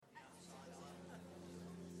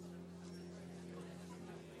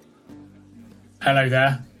Hello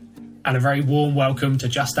there, and a very warm welcome to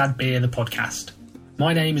Just Add Beer, the podcast.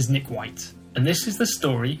 My name is Nick White, and this is the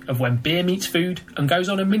story of when beer meets food and goes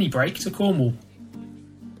on a mini break to Cornwall.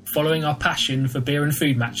 Following our passion for beer and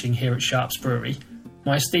food matching here at Sharps Brewery,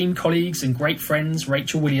 my esteemed colleagues and great friends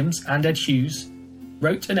Rachel Williams and Ed Hughes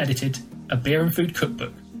wrote and edited a beer and food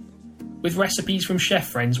cookbook with recipes from chef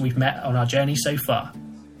friends we've met on our journey so far.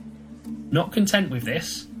 Not content with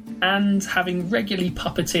this, and having regularly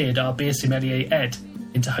puppeteered our beer sommelier Ed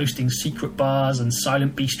into hosting secret bars and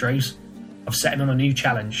silent bistros, I've set him on a new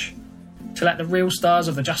challenge: to let the real stars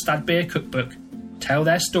of the Just Add Beer cookbook tell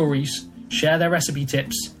their stories, share their recipe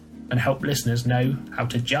tips, and help listeners know how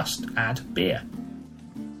to just add beer.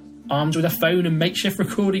 Armed with a phone and makeshift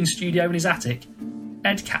recording studio in his attic,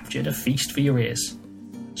 Ed captured a feast for your ears.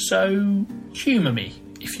 So, humour me,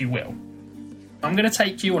 if you will. I'm going to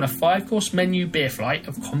take you on a 5-course menu beer flight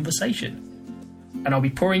of conversation, and I'll be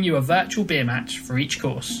pouring you a virtual beer match for each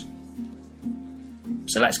course.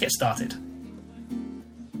 So let's get started.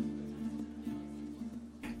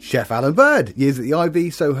 Chef Alan Bird, years at the IB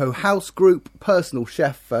Soho House Group, personal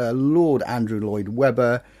chef Lord Andrew Lloyd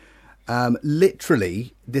Webber.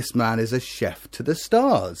 Literally, this man is a chef to the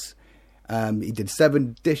stars. He did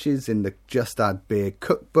 7 dishes in the Just Add Beer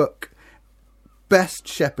cookbook. Best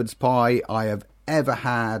shepherd's pie I have ever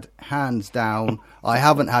had, hands down. I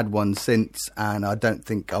haven't had one since, and I don't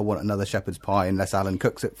think I want another shepherd's pie unless Alan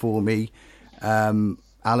cooks it for me. Alan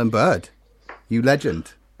Bird, you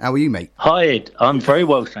legend. How are you, mate? Hi, Ed. I'm very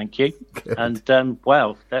well, thank you. Good. And,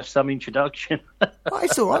 wow, that's some introduction.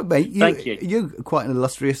 It's all right, mate. Thank you. You've quite an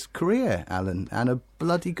illustrious career, Alan, and a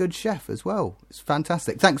bloody good chef as well. It's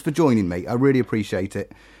fantastic. Thanks for joining, mate. I really appreciate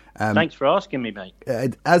it. Thanks for asking me, mate.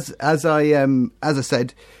 As I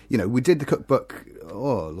said, you know, we did the cookbook.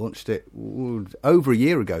 Launched it over a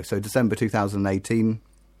year ago, so December 2018.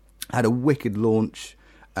 Had a wicked launch,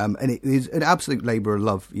 and it is an absolute labour of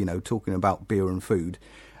love. You know, talking about beer and food,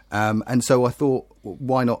 and so I thought,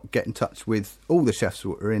 why not get in touch with all the chefs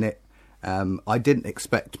who were in it. I didn't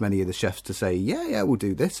expect many of the chefs to say, yeah, we'll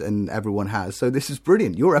do this, and everyone has. So this is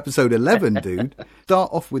brilliant. You're episode 11, dude.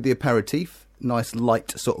 Start off with the aperitif. Nice,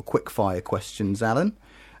 light, sort of quick-fire questions, Alan.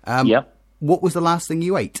 Yeah. What was the last thing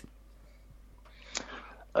you ate?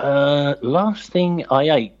 Last thing I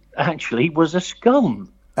ate, actually, was a scone.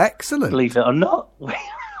 Excellent. Believe it or not.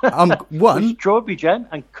 One. With strawberry jam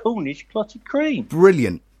and Cornish clotted cream.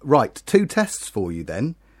 Brilliant. Right, 2 tests for you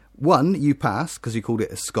then. One, you passed, because you called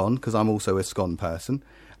it a scone, because I'm also a scone person.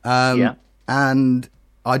 Yeah. And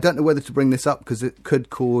I don't know whether to bring this up, because it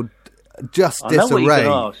could cause just I know disarray. what you're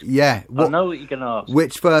gonna ask. Yeah. I know what you're going to ask.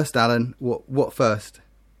 Which first, Alan? What first?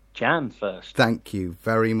 Jam first. Thank you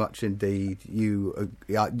very much indeed.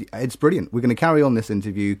 It's brilliant. We're going to carry on this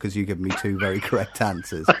interview because you give me 2 very correct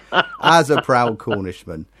answers, as a proud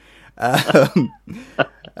Cornishman.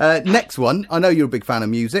 Next one. I know you're a big fan of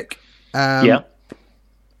music. Yeah.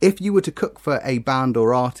 If you were to cook for a band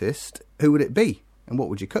or artist, who would it be, and what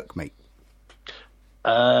would you cook, mate?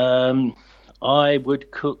 I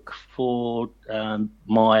would cook for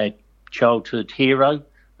my childhood hero,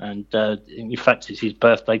 and in fact it's his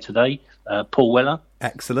birthday today, Paul Weller.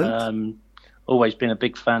 Excellent. Always been a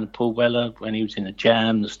big fan of Paul Weller when he was in the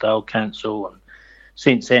Jam, the Style Council, and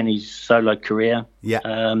since then his solo career. Yeah.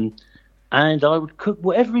 And I would cook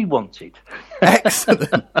whatever he wanted.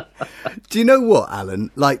 Excellent. Do you know what, Alan?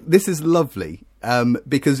 Like, this is lovely,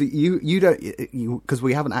 because you don't, because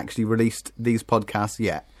we haven't actually released these podcasts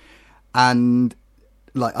yet. And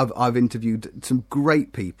like I've interviewed some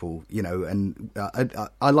great people, you know, and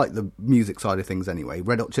I like the music side of things anyway.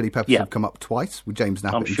 Red Hot Chili Peppers have come up twice with James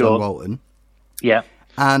Knappett and John Walton. Yeah.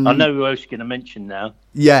 And I know who else you're going to mention now.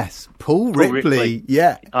 Yes, Paul Ripley.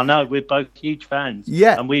 Yeah. I know, we're both huge fans.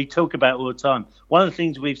 Yeah. And we talk about it all the time. One of the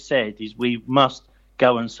things we've said is we must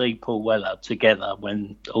go and see Paul Weller together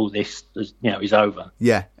when all this is over.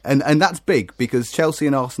 Yeah, and that's big because Chelsea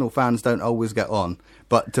and Arsenal fans don't always get on,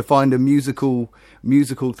 but to find a musical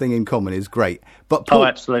thing in common is great. But Paul,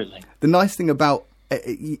 absolutely. The nice thing about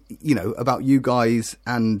about you guys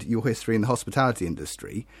and your history in the hospitality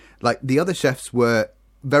industry, like the other chefs were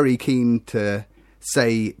very keen to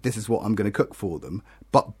say this is what I'm going to cook for them,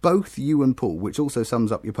 but both you and Paul, which also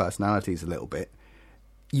sums up your personalities a little bit,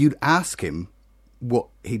 you'd ask him what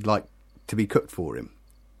he'd like to be cooked for him,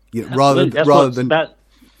 rather than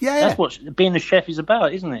that's what being a chef is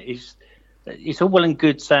about, isn't it? It's all well and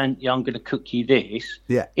good saying, I'm going to cook you this.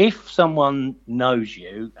 Yeah. If someone knows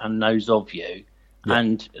you and knows of you,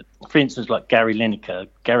 and for instance, like Gary Lineker,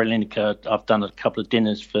 I've done a couple of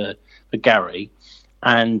dinners for Gary,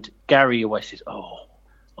 and Gary always says,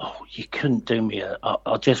 oh, you couldn't do me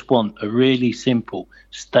I just want a really simple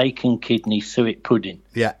steak and kidney suet pudding.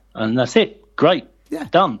 Yeah. And that's it. Great. Yeah.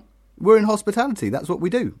 Done. We're in hospitality. That's what we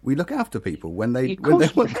do. We look after people when they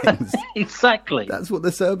want things. Exactly. That's what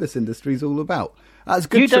the service industry is all about. That's a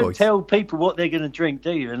good choice. You don't tell people what they're going to drink,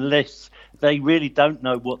 do you? Unless they really don't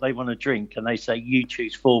know what they want to drink and they say, you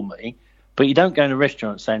choose for me. But you don't go in a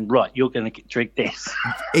restaurant saying, right, you're going to drink this.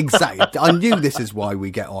 Exactly. I knew this is why we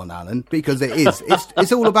get on, Alan, because it is.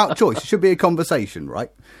 It's all about choice. It should be a conversation, right?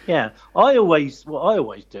 Yeah. What I always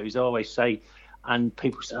do is I always say, and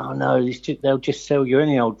people say, oh, no, they'll just sell you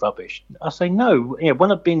any old rubbish. I say, no.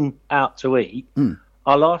 When I've been out to eat,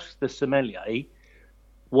 I'll ask the sommelier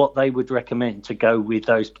what they would recommend to go with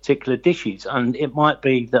those particular dishes. And it might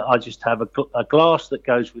be that I just have a glass that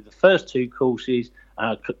goes with the first two courses,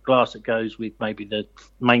 a glass that goes with maybe the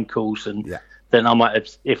main course, and then I might have,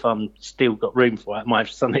 if I'm still got room for it, I might have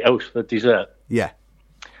something else for dessert. Yeah.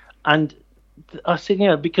 And I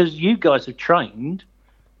said, because you guys have trained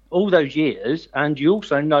all those years, and you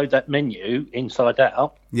also know that menu inside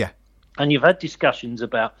out. Yeah. And you've had discussions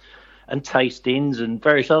about and tastings and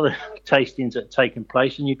various other tastings that have taken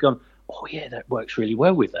place, and you've gone, oh yeah, that works really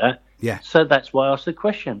well with that. Yeah. So that's why I asked the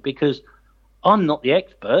question, because I'm not the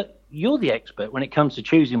expert. You're the expert when it comes to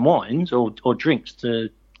choosing wines or drinks to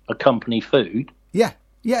accompany food. Yeah.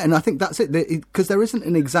 Yeah, and I think that's it, because there isn't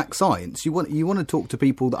an exact science. You want to talk to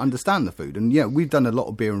people that understand the food, and we've done a lot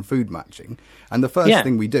of beer and food matching, and the first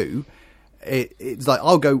thing we do, it's like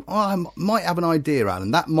I'll go, I might have an idea,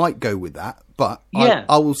 Alan, that might go with that, but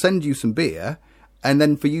I will send you some beer, and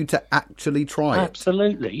then for you to actually try it.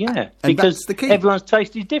 Absolutely, yeah, and because that's the key. Everyone's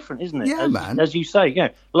taste is different, isn't it? Yeah, man. As you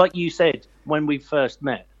say, like you said when we first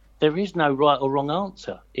met, there is no right or wrong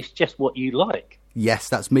answer. It's just what you like. Yes,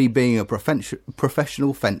 that's me being a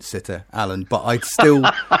professional fence sitter, Alan. But I still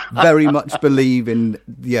very much believe in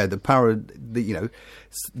the power.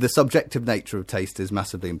 The subjective nature of taste is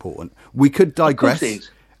massively important. We could digress. Of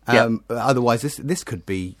course it is. Otherwise, this could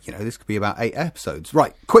be about 8 episodes.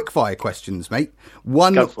 Right, quick fire questions, mate.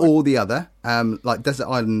 One or the other, like desert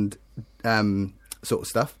island sort of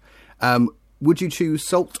stuff. Would you choose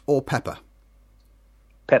salt or pepper?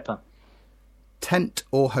 Pepper. Tent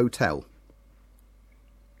or hotel?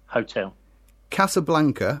 Hotel.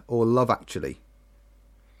 Casablanca or Love Actually?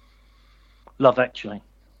 Love Actually.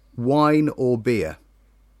 Wine or beer?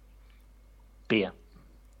 Beer.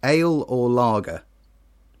 Ale or lager?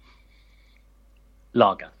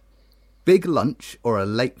 Lager. Big lunch or a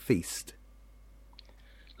late feast?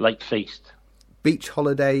 Late feast. Beach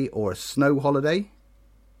holiday or a snow holiday?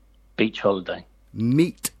 Beach holiday.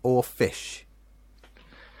 Meat or fish?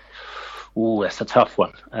 Oh, that's a tough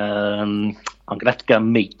one. I'm going to have to go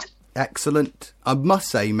meat. Excellent. I must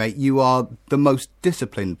say, mate, you are the most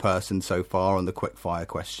disciplined person so far on the quick fire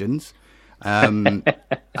questions. And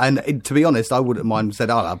to be honest, I wouldn't mind said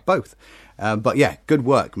I'll have both. But yeah, good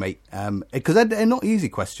work, mate. Because they're not easy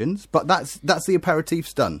questions, but that's the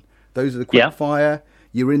aperitifs done. Those are the quick fire.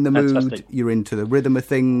 You're in the mood. You're into the rhythm of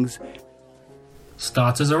things.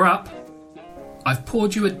 Starters are up. I've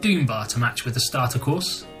poured you a Doom Bar to match with the starter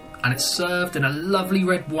course, and it's served in a lovely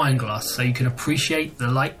red wine glass so you can appreciate the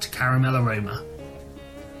light caramel aroma.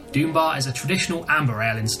 Doom Bar is a traditional amber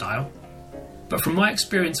ale in style, but from my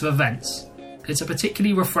experience of events, it's a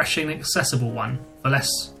particularly refreshing and accessible one for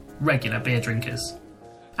less regular beer drinkers,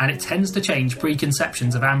 and it tends to change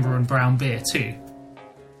preconceptions of amber and brown beer too.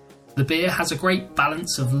 The beer has a great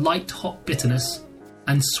balance of light hop bitterness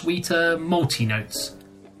and sweeter malty notes,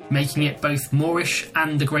 making it both moreish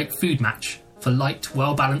and a great food match for light,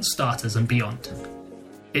 well-balanced starters and beyond.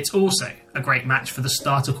 It's also a great match for the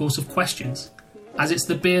starter course of questions, as it's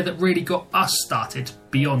the beer that really got us started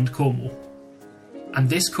beyond Cornwall. And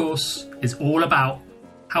this course is all about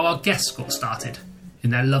how our guests got started in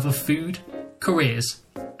their love of food, careers,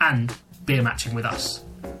 and beer matching with us.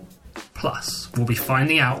 Plus, we'll be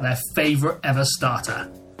finding out their favourite ever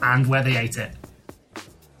starter and where they ate it.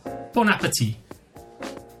 Bon appétit!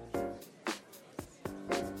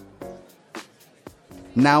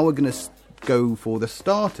 Now we're going to go for the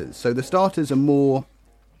starters. So the starters are more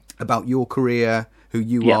about your career, who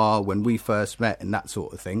you are, when we first met, and that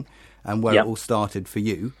sort of thing, and where it all started for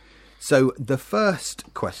you. So the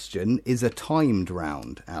first question is a timed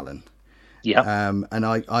round, Alan. Yeah. And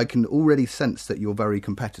I can already sense that you're very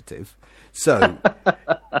competitive. So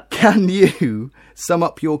can you sum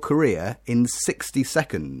up your career in 60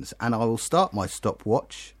 seconds? And I will start my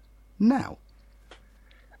stopwatch now.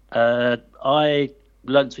 I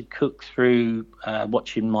learned to cook through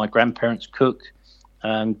watching my grandparents cook.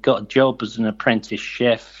 Got a job as an apprentice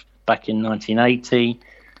chef back in 1980.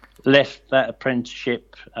 left that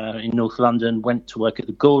apprenticeship in North London, went to work at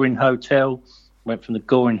the Goring Hotel, went from the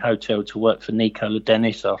Goring Hotel to work for Nico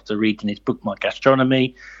Ladenis after reading his book, My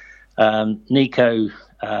Gastronomy. Nico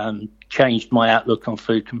changed my outlook on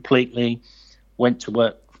food completely, went to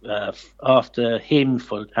work after him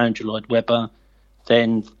for Andrew Lloyd Webber,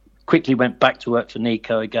 then quickly went back to work for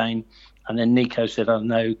Nico again. And then Nico said, I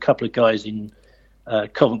know a couple of guys in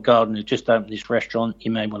Covent Garden who just opened this restaurant.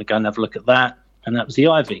 You may want to go and have a look at that. And that was the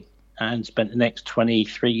Ivy. And spent the next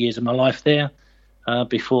 23 years of my life there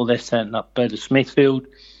before they're setting up Bird of Smithfield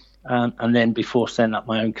and then before setting up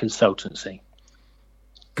my own consultancy.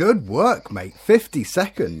 Good work, mate. 50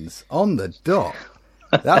 seconds on the dot.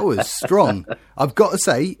 That was strong. I've got to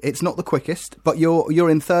say, it's not the quickest, but you're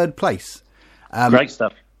in third place. Great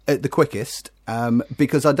stuff. At the quickest,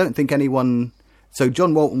 because I don't think anyone... So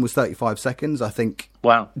John Walton was 35 seconds. I think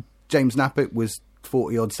Wow. James Knappett was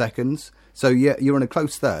 40-odd seconds. So yeah, you're in a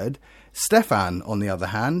close third. Stefan, on the other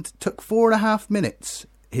hand, took 4.5 minutes.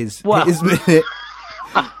 His minute,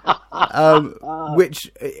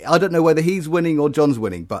 which I don't know whether he's winning or John's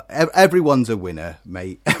winning, but everyone's a winner,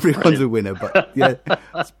 mate. Everyone's a winner. But yeah,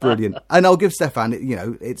 it's brilliant. And I'll give Stefan,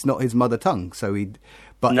 it's not his mother tongue, so he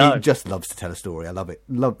just loves to tell a story. I love it.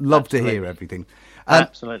 Love to hear everything.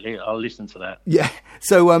 Absolutely, I'll listen to that. Yeah.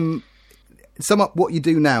 So, sum up what you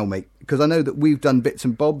do now, mate, because I know that we've done bits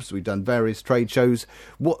and bobs, we've done various trade shows.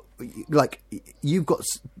 You've got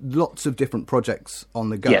lots of different projects on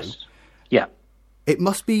the go. Yes. Yeah. It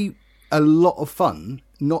must be a lot of fun,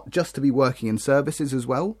 not just to be working in services as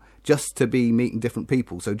well, just to be meeting different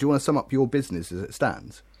people. So do you want to sum up your business as it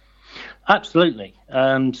stands? Absolutely.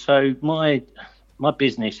 So my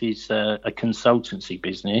business is a consultancy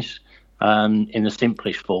business in the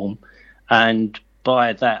simplest form. And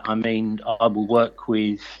by that, I mean, I will work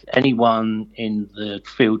with anyone in the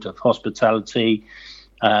field of hospitality,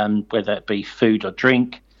 whether it be food or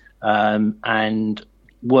drink, and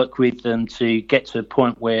work with them to get to a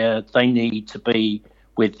point where they need to be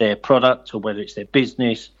with their product, or whether it's their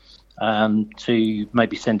business, to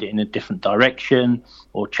maybe send it in a different direction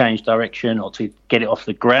or change direction, or to get it off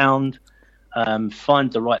the ground,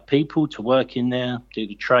 find the right people to work in there, do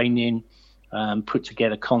the training, put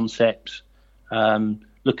together concepts,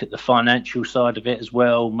 look at the financial side of it as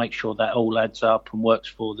well, make sure that all adds up and works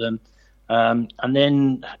for them. And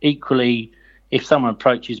then equally, if someone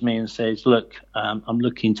approaches me and says, look, I'm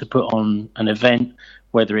looking to put on an event,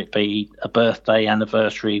 whether it be a birthday,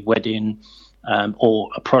 anniversary, wedding, or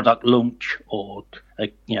a product launch, or a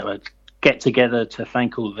get together to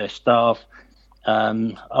thank all of their staff.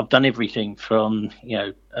 I've done everything from,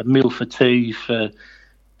 a meal for two, for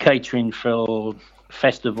catering for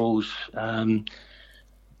festivals.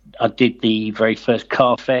 I did the very first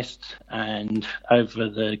Car Fest, and over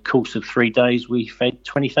the course of 3 days, we fed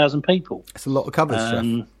 20,000 people. It's a lot of covers,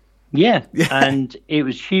 Chef. Yeah, and it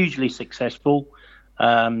was hugely successful,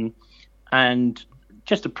 and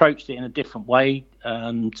just approached it in a different way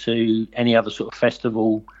to any other sort of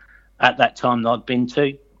festival at that time that I'd been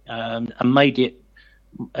to, and made it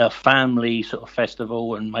a family sort of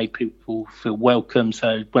festival and made people feel welcome.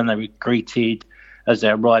 So when they were greeted as they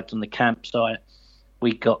arrived on the campsite,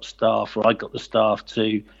 I got the staff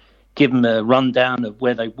to give them a rundown of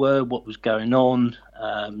where they were, what was going on,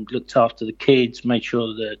 looked after the kids, made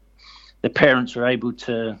sure that the parents were able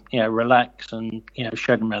to, relax and,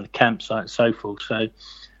 show them around the campsite and so forth. So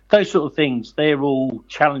those sort of things, they're all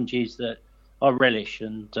challenges that I relish.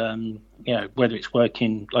 And, whether it's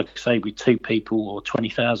working, like I say, with 2 people or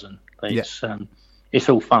 20,000, it's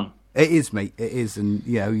all fun. It is, mate. It is, and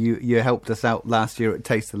you helped us out last year at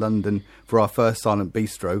Taste of London for our first Silent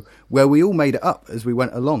Bistro, where we all made it up as we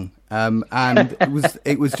went along, and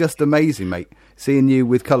it was just amazing, mate. Seeing you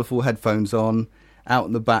with colourful headphones on, out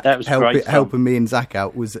in the back, helping me and Zach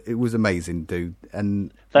out was amazing, dude.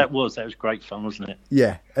 And that was great fun, wasn't it?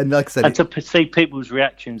 Yeah, and like I said, and to see people's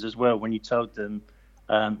reactions as well when you told them,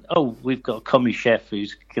 we've got a commis chef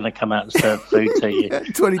who's going to come out and serve food to you.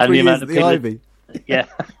 23 years at the Ivy. Yeah,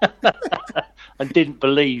 I didn't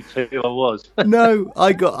believe who I was. No,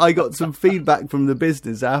 I got some feedback from the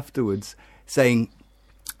business afterwards saying,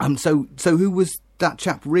 so who was that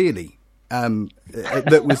chap really?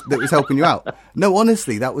 That was helping you out. No,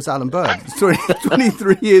 honestly, that was Alan Bird.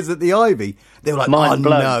 23 years at the Ivy. They were like, mind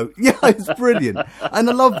blown. No. Yeah, it's brilliant. And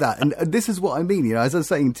I love that. And this is what I mean, as I was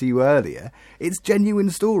saying to you earlier, it's genuine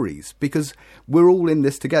stories because we're all in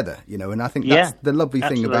this together, and I think that's the lovely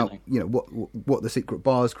thing about, what the Secret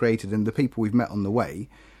Bar's created and the people we've met on the way.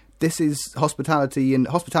 This is hospitality, and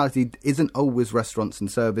hospitality isn't always restaurants and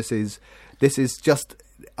services. This is just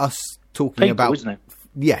us talking people, about isn't it?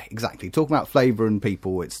 Yeah, exactly. Talking about flavour and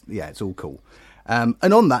people, it's all cool. And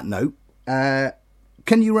on that note,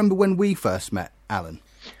 can you remember when we first met, Alan?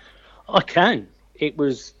 I can. It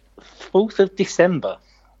was 4th of December,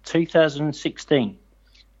 2016,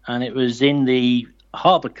 and it was in the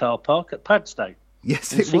Harbour car park at Padstow.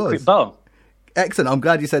 Yes, it Secret was. Bar. Excellent. I'm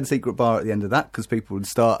glad you said secret bar at the end of that, because people would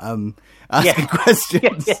start asking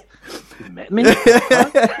questions. Yeah. You met me?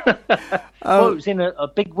 Well, it was in a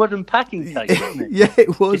big wooden packing case, wasn't it? Yeah,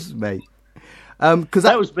 it was, mate. Because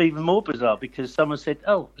that was even more bizarre, because someone said,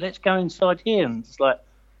 "Oh, let's go inside here," and it's like,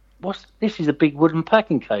 this is a big wooden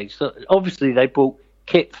packing case. So obviously, they bought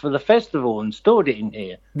kit for the festival and stored it in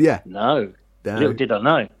here. Yeah. No. Little did I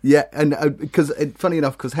know. Yeah, and because funny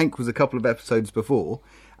enough, because Hank was a couple of episodes before,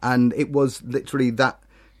 and it was literally that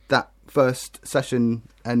first session,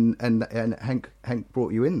 and Hank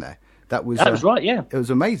brought you in there. That was right. Yeah, it was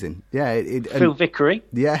amazing. Yeah, Phil Vickery.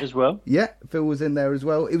 Yeah, as well. Yeah, Phil was in there as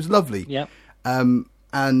well. It was lovely. Yeah.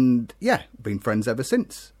 And yeah, been friends ever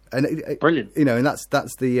since. And brilliant. You know, and that's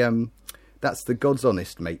the God's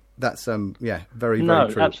honest, mate. That's very, very true. No,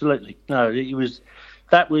 absolutely. No,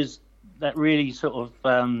 that really sort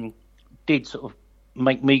of did sort of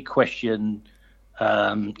make me question,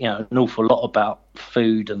 an awful lot about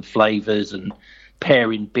food and flavours and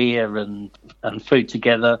pairing beer and food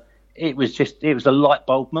together. It was a light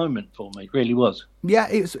bulb moment for me. It really was. Yeah,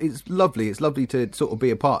 it's lovely. It's lovely to sort of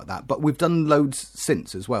be a part of that. But we've done loads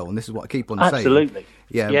since as well, and this is what I keep on saying. Absolutely.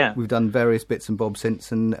 Yeah, we've done various bits and bobs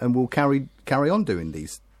since, and we'll carry on doing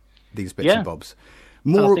these bits and bobs.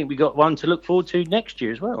 I think we got one to look forward to next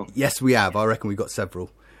year as well. Yes, we have. I reckon we've got several.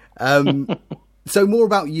 So more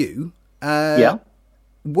about you.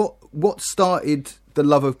 What started the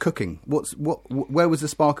love of cooking? Where was the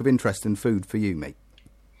spark of interest in food for you, mate?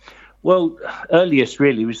 Well, earliest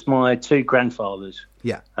really was my two grandfathers.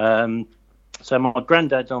 Yeah. So my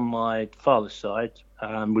granddad on my father's side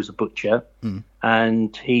was a butcher,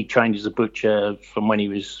 and he trained as a butcher from when he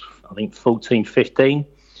was, I think, 14, 15,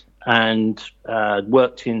 and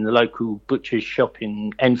worked in the local butcher's shop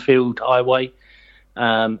in Enfield Highway.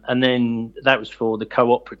 And then that was for the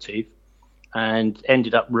cooperative, and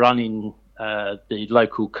ended up running the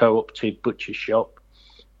local cooperative butcher shop,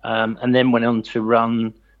 and then went on to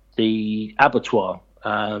run the abattoir,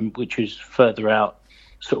 which is further out,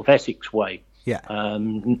 sort of Essex way,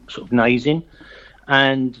 sort of Nazing.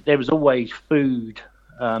 And there was always food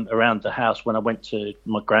around the house when I went to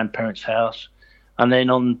my grandparents' house. And then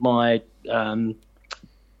on my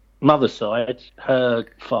mother's side, her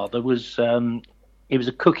father was he was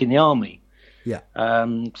a cook in the army. Yeah.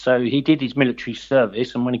 So he did his military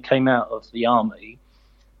service, and when he came out of the army,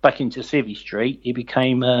 back into Civvy Street, he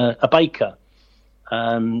became a baker.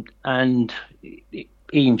 And he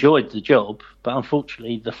enjoyed the job, but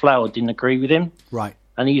unfortunately the flour didn't agree with him. Right.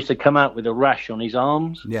 And he used to come out with a rash on his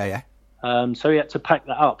arms. Yeah. So he had to pack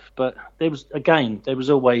that up. But there was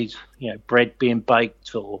always, bread being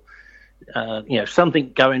baked, or,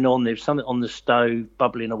 something going on. There was something on the stove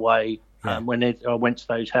bubbling away when I went to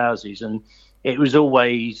those houses. And it was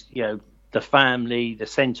always, the family, the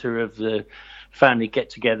centre of the family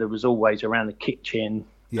get-together was always around the kitchen.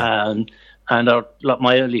 Yeah. And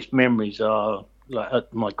my earliest memories are like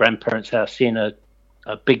at my grandparents' house, seeing a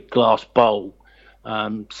big glass bowl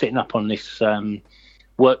sitting up on this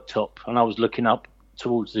worktop, and I was looking up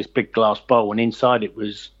towards this big glass bowl, and inside it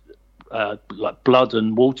was like blood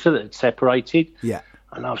and water that had separated. Yeah.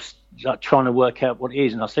 And I was like trying to work out what it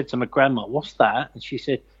is, and I said to my grandma, "What's that?" And she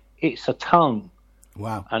said, "It's a tongue."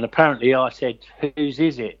 Wow. And apparently I said, "Whose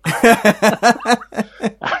is it?"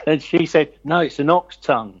 And she said, "No, it's an ox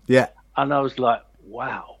tongue." Yeah. And I was like,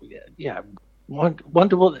 wow, yeah.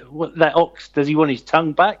 Wonder what that ox, does he want his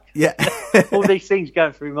tongue back? Yeah. All these things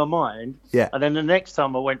going through my mind. Yeah. And then the next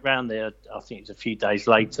time I went round there, I think it was a few days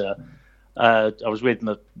later, I was with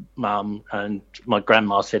my mum, and my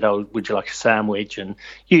grandma said, "Oh, would you like a sandwich?" And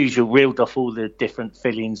usual, reeled off all the different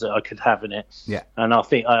fillings that I could have in it. Yeah. And I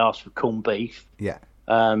think I asked for corned beef. Yeah.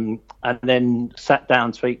 And then sat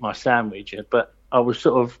down to eat my sandwich. But I was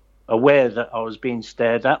sort of aware that I was being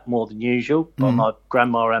stared at more than usual by my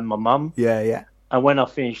grandma and my mum. Yeah. And when I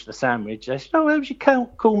finished the sandwich, they said, "Oh, how was your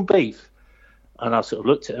corned beef?" And I sort of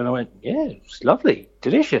looked at it and I went, "Yeah, it's lovely,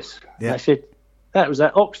 delicious." Yeah. And I said, "That was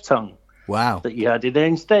that ox tongue." Wow. That you had in there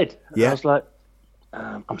instead. And Yeah. I was like,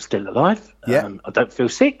 I'm still alive. Yeah. I don't feel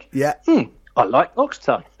sick. Yeah. I like ox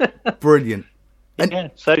tongue. Brilliant. Yeah.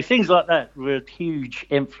 So things like that were a huge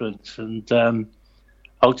influence, and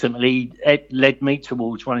ultimately it led me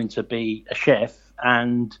towards wanting to be a chef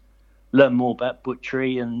and learn more about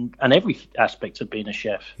butchery and every aspect of being a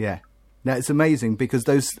chef. Yeah. Now it's amazing because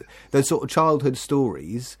those sort of childhood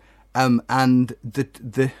stories, and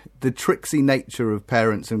the tricksy nature of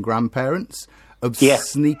parents and grandparents of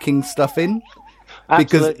sneaking stuff in.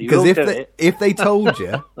 Because if they told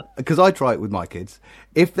you, because I try it with my kids,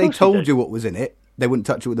 if they told you what was in it, they wouldn't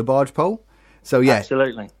touch it with a barge pole. So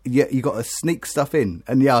absolutely, you got to sneak stuff in,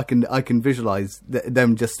 and I can visualise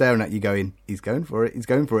them just staring at you, going, "He's going for it,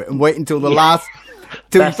 and wait until the last,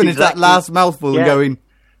 till you finish that last mouthful, and going,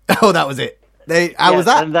 "Oh, that was it." How was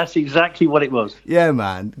that? And that's exactly what it was. Yeah,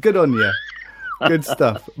 man, good on you. Good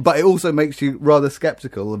stuff. But it also makes you rather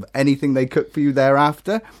sceptical of anything they cook for you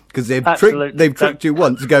thereafter, because they've tricked you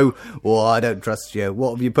once. Go, well, I don't trust you.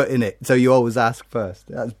 What have you put in it? So you always ask first.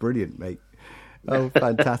 That's brilliant, mate. Oh,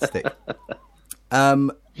 fantastic.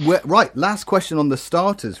 Right, last question on the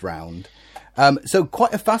starters round. So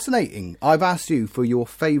quite a fascinating. I've asked you for your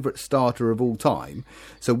favourite starter of all time.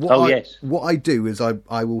 So what I do is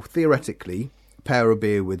I will theoretically pair a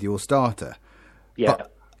beer with your starter. Yeah. But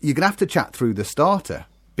you're going to have to chat through the starter,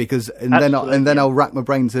 because then I'll rack my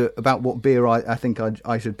brains about what beer I think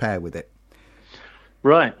I should pair with it.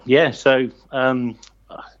 Right. Yeah. So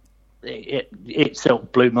it sort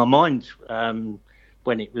of blew my mind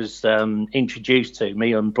when it was introduced to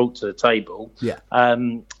me and brought to the table. Yeah.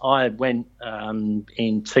 I went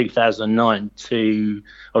in 2009 I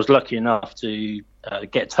was lucky enough to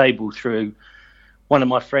get a table through one of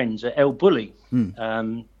my friends at El Bulli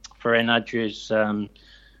for Enadra's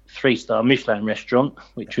 3-star Michelin restaurant,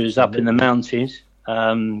 which was up in the mountains.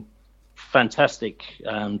 Fantastic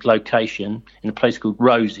location in a place called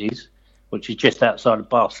Roses, which is just outside of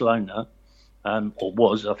Barcelona, or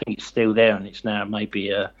was. I think it's still there, and it's now maybe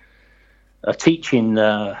a teaching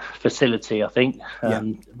facility, I think.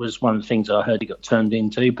 Was one of the things I heard it got turned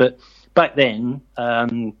into. But back then,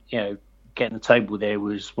 getting a table there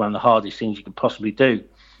was one of the hardest things you could possibly do.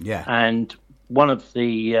 Yeah. And one of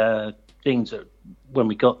the things that when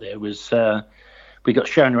we got there was we got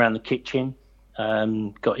shown around the kitchen,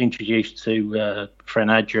 got introduced to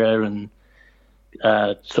Frenadra, and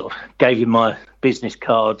sort of gave him my business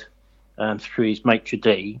card through his maitre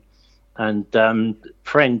d'. And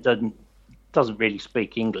Fren doesn't really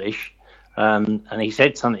speak English, and he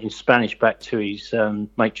said something in Spanish back to his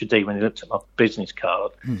maitre d' when he looked at my business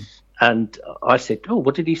card. And I said, "Oh,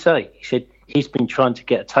 what did he say?" He said, "He's been trying to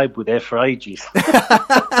get a table there for ages."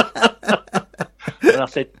 And I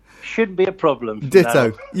said, "Shouldn't be a problem." Ditto.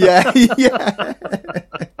 No. Yeah, yeah.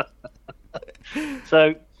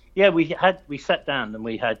 So yeah, we sat down and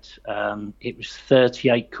we had it was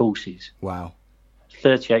 38 courses. Wow.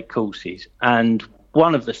 38 courses, and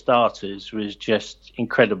one of the starters was just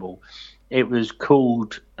incredible. It was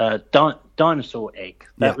called dinosaur egg.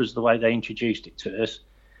 That was the way they introduced it to us,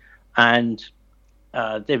 and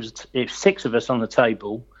there was 6 of us on the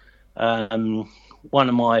table. One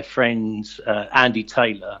of my friends, Andy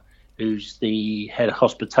Taylor, who's the head of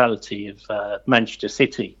hospitality of Manchester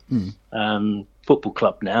City football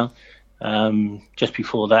club now. Just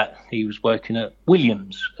before that, he was working at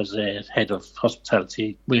Williams as their head of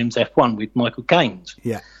hospitality, Williams F1 with Michael Gaines.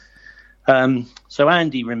 Yeah. So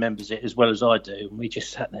Andy remembers it as well as I do, and we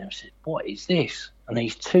just sat there and said, "What is this?" And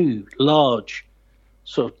these 2 large,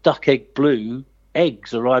 sort of duck egg blue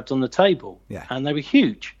eggs arrived on the table, and they were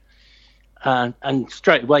huge. And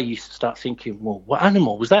straight away you start thinking, well, what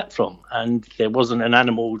animal was that from? And there wasn't an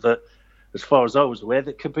animal that, as far as I was aware,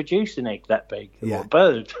 that could produce an egg that big, or a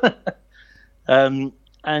bird. And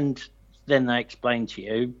then they explained to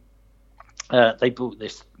you, they bought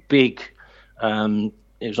this big,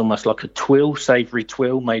 it was almost like a twill, savoury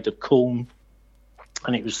twill made of corn,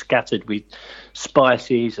 and it was scattered with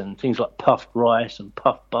spices and things like puffed rice and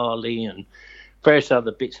puffed barley and various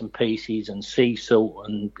other bits and pieces and sea salt,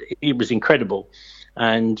 and it was incredible.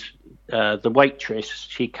 And the waitress,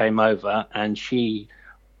 she came over and she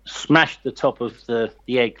smashed the top of the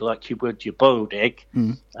egg like you would your boiled egg,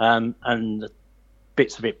 and the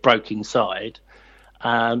bits of it broke inside.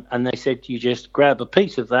 And they said, you just grab a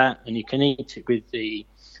piece of that and you can eat it with the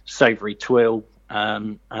savoury twill,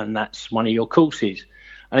 and that's one of your courses.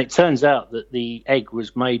 And it turns out that the egg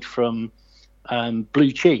was made from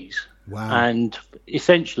blue cheese. Wow. And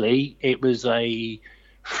essentially it was a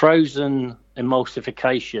frozen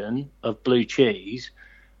emulsification of blue cheese,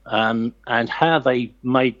 and how they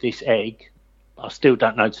made this egg I still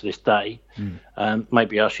don't know to this day.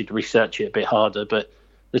 Maybe I should research it a bit harder, but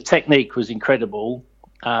the technique was incredible,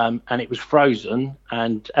 and it was frozen,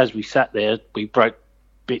 and as we sat there we broke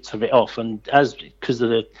bits of it off, and because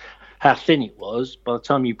of how thin it was, by the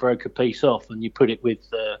time you broke a piece off and you put it with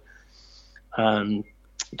the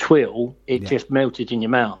twill, it just melted in your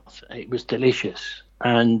mouth. It was delicious,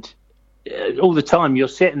 and all the time you're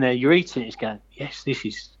sitting there, you're eating, it's going, yes, this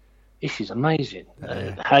is amazing.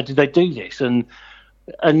 How did they do this? And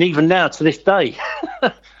even now to this day,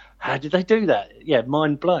 how did they do that? Yeah,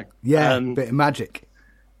 mind blown. Yeah, bit of magic.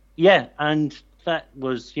 Yeah, and that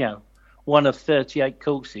was, one of 38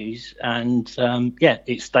 courses, and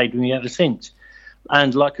it stayed with me ever since.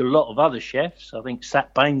 And like a lot of other chefs, I think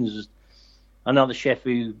Sat Baines was another chef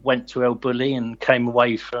who went to El Bulli and came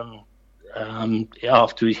away from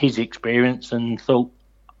after his experience and thought,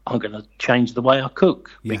 I'm going to change the way I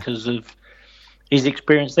cook because of his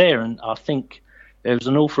experience there. And I think there was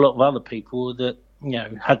an awful lot of other people that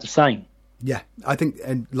had the same. Yeah, I think,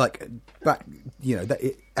 and like back,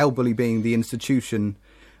 El Bulli being the institution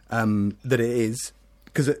that it is,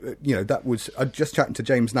 because that was, I just chatting to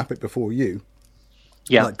James Knappett before you,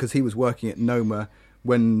 because he was working at Noma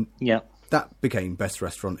when that became best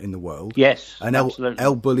restaurant in the world. Yes, and El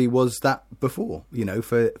Bulli was that before,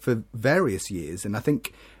 for various years, and I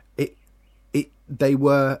think they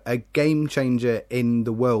were a game changer in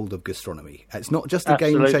the world of gastronomy. It's not just a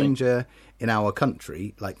game changer in our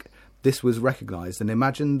country. Like, this was recognised, and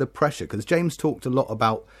imagine the pressure, because James talked a lot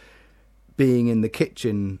about being in the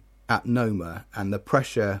kitchen at Noma and the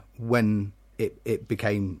pressure when it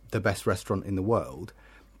became the best restaurant in the world.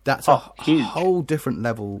 That's a whole different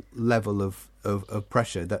level of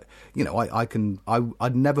pressure that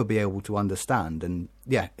I'd never be able to understand. And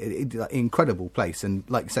incredible place, and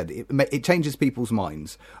like I said, it changes people's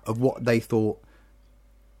minds of what they thought.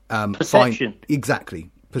 Perception, exactly.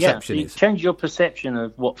 Perception is change your perception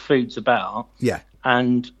of what food's about. Yeah,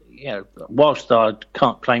 and whilst I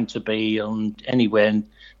can't claim to be on anywhere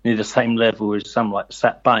near the same level as someone like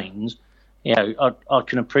Sat Baines, I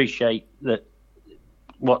can appreciate that.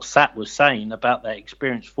 What Sat was saying about that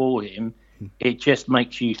experience for him, it just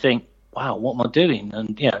makes you think, wow, what am I doing?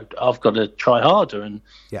 And, I've got to try harder. And,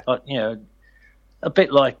 a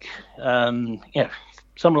bit like, someone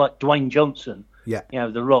like Dwayne Johnson,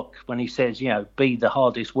 The Rock, when he says, be the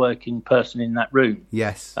hardest working person in that room.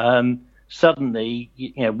 Yes. Suddenly,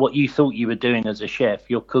 what you thought you were doing as a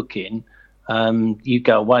chef, you're cooking, you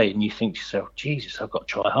go away and you think to yourself, Jesus, I've got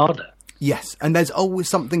to try harder. Yes, and there's always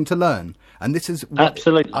something to learn, and this is what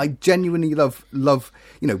absolutely. I genuinely love.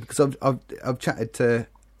 Because I've chatted to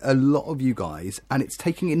a lot of you guys, and it's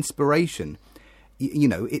taking inspiration.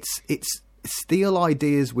 It's steal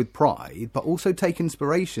ideas with pride, but also take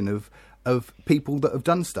inspiration of people that have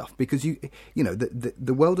done stuff, because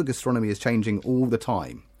the world of gastronomy is changing all the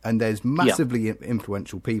time, and there's massively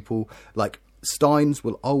influential people like Steins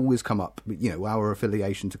will always come up. Our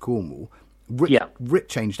affiliation to Cornwall. Rick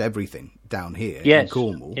changed everything down here in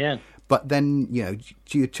Cornwall. Yeah. But then,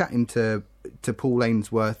 you're chatting to Paul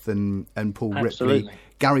Ainsworth and Paul Ripley.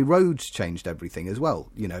 Gary Rhodes changed everything as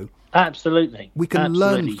well, Absolutely. We can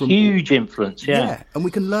learn from... Huge influence, Yeah, and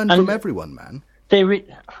we can learn from everyone, man. They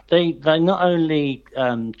not only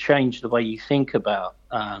change the way you think about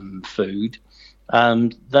food,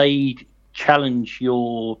 they challenge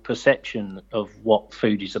your perception of what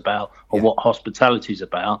food is about or what hospitality is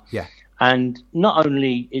about. Yeah. And not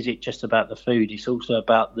only is it just about the food, it's also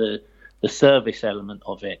about the service element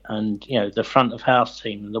of it, and the front of house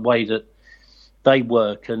team and the way that they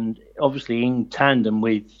work, and obviously in tandem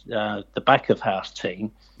with the back of house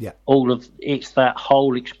team. Yeah, it's that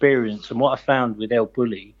whole experience. And what I found with El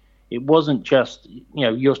Bulli, it wasn't just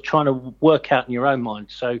you're trying to work out in your own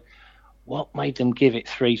mind. So, what made them give it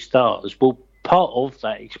 3 stars? Well, part of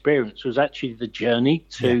that experience was actually the journey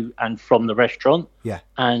to and from the restaurant. Yeah.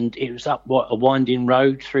 And it was up a winding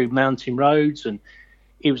road through mountain roads, and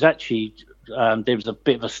it was actually there was a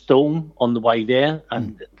bit of a storm on the way there,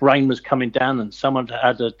 and rain was coming down, and someone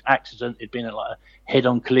had an accident. It'd been a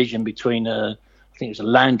head-on collision between I think it was a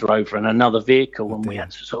Land Rover and another vehicle, and we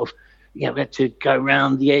had to sort of we had to go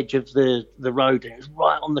around the edge of the road, and it was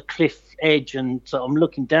right on the cliff edge, and so I'm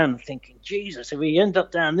looking down and thinking, Jesus, if we end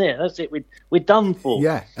up down there, that's it, we're done for.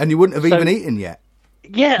 Yeah, and you wouldn't have even eaten yet.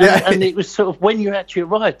 Yeah, and it was sort of, when you actually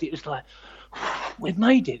arrived, it was like, we've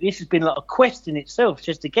made it. This has been like a quest in itself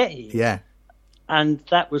just to get here. Yeah. And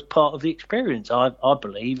that was part of the experience, I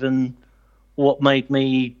believe, and what made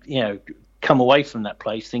me, come away from that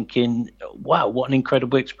place thinking, wow, what an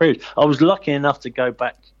incredible experience. I was lucky enough to go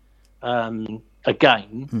back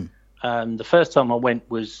again. The first time I went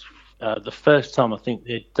was the first time I think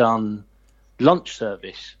they'd done lunch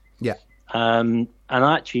service. Yeah. And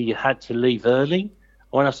I actually had to leave early.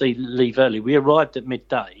 When I say leave early, we arrived at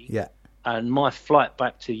midday. Yeah. And my flight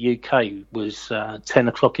back to UK was 10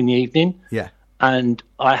 o'clock in the evening. Yeah. And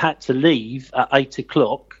I had to leave at 8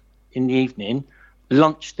 o'clock in the evening.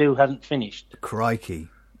 Lunch still hadn't finished. Crikey.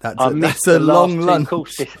 That's a long lunch.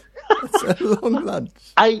 That's a long lunch.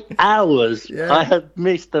 8 hours. Yeah. I had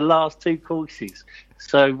missed the last 2 courses.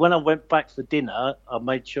 So when I went back for dinner, I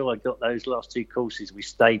made sure I got those last 2 courses. We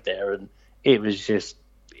stayed there, and it was just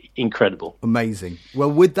incredible. Amazing.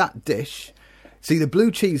 Well, with that dish, see, the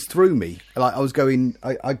blue cheese threw me. Like I was going,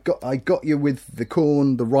 I got you with the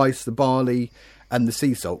corn, the rice, the barley, and the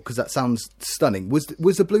sea salt, because that sounds stunning. Was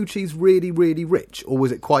the blue cheese really, really rich, or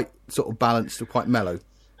was it quite sort of balanced or quite mellow?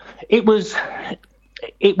 It was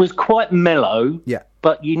quite mellow. Yeah.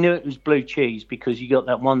 But you knew it was blue cheese because you got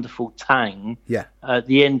that wonderful tang Yeah. at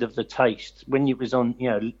the end of the taste. When it was on,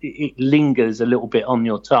 it lingers a little bit on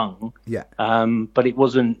your tongue. Yeah. But it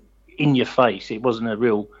wasn't in your face. It wasn't a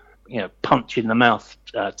real, punch in the mouth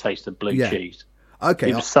taste of blue cheese. Okay.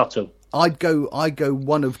 It was subtle. I'd go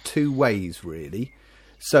one of 2 ways, really.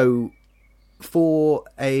 So for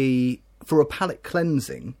a palate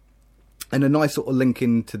cleansing and a nice sort of link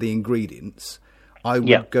into the ingredients, I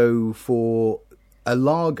would go for a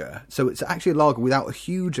lager. So it's actually a lager without a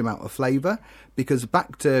huge amount of flavour, because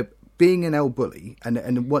back to being in El Bulli,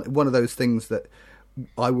 and one of those things that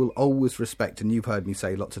I will always respect, and you've heard me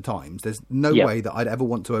say lots of times, there's no way that I'd ever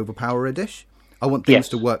want to overpower a dish. I want things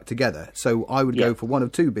to work together. So I would go for one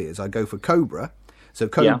of 2 beers. I'd go for Cobra. So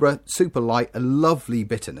Cobra, super light, a lovely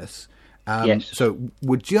bitterness. So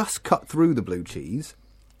would just cut through the blue cheese.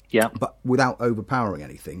 Yeah. But without overpowering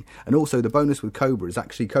anything. And also the bonus with Cobra is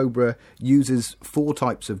actually Cobra uses 4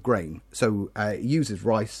 types of grain. So it uses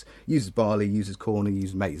rice, uses barley, uses corn, and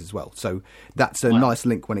uses maize as well. So that's a nice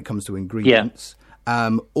link when it comes to ingredients.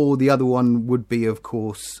 Or the other one would be, of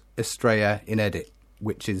course, Estrella Inédit,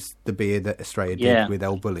 which is the beer that Estrella did with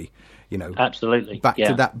El Bulli. Absolutely. Back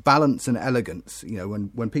to that balance and elegance.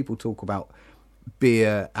 When people talk about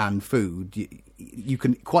beer and food, you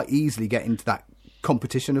can quite easily get into that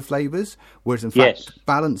competition of flavours, whereas in fact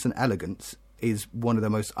balance and elegance is one of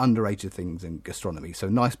the most underrated things in gastronomy. So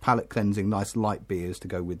nice palate cleansing, nice light beers to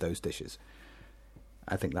go with those dishes.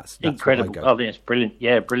 I think that's incredible. I think it's brilliant.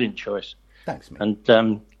 Yeah, brilliant choice. Thanks, mate.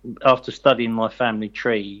 And after studying my family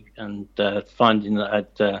tree and finding that I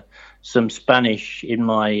had some Spanish in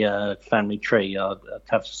my family tree, I'd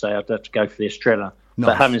have to say I'd have to go for the Estrella. Nice.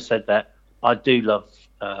 But having said that, I do love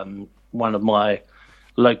one of my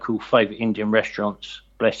local favourite Indian restaurants,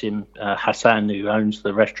 bless him, Hassan, who owns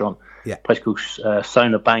the restaurant, a place called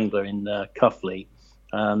Sona Bangla in Cuffley.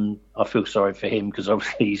 I feel sorry for him because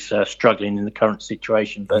obviously he's struggling in the current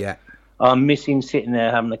situation, but I'm missing sitting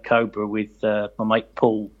there having a Cobra with my mate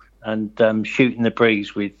Paul and shooting the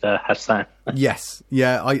breeze with Hassan. Yes,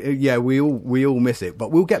 we all miss it,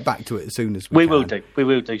 but we'll get back to it as soon as we can. We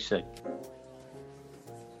will do soon.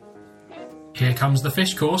 Here comes the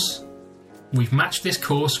fish course. We've matched this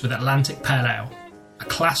course with Atlantic Pale Ale, a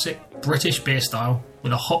classic British beer style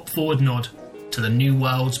with a hop-forward nod to the new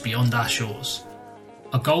worlds beyond our shores.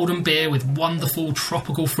 A golden beer with wonderful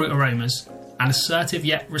tropical fruit aromas and assertive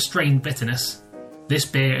yet restrained bitterness, this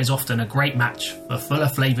beer is often a great match for fuller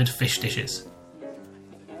flavoured fish dishes.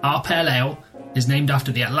 Our Pale Ale is named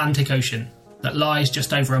after the Atlantic Ocean that lies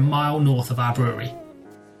just over a mile north of our brewery.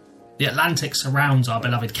 The Atlantic surrounds our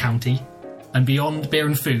beloved county, and beyond beer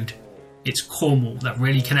and food, it's Cornwall that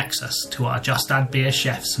really connects us to our Just Add Beer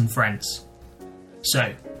chefs and friends.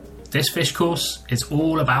 So, this fish course is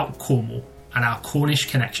all about Cornwall and our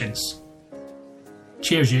Cornish connections.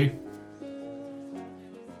 Cheers, you.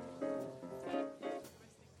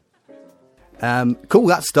 Cool,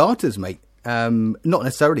 that's starters, mate. Not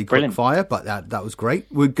necessarily quick fire, but that was great.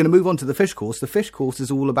 We're going to move on to the fish course. The fish course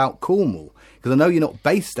is all about Cornwall, because I know you're not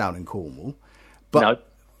based down in Cornwall, but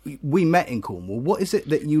we met in Cornwall. What is it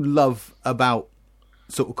that you love about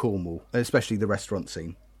sort of Cornwall, especially the restaurant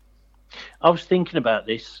scene? I was thinking about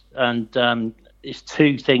this, and it's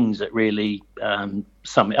 2 things that really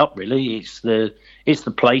sum it up. Really, it's the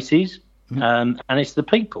places, and it's the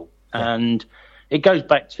people, and it goes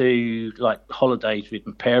back to like holidays with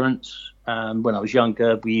my parents. When I was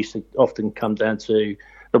younger, we used to often come down to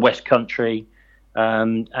the West Country,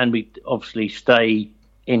 and we'd obviously stay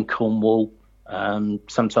in Cornwall.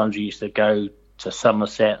 Sometimes we used to go to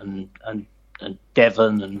Somerset and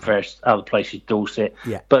Devon and various other places, Dorset.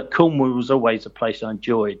 But Cornwall was always a place I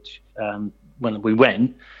enjoyed when we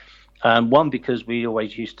went. One, because we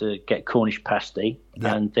always used to get Cornish pasty,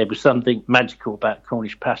 and there was something magical about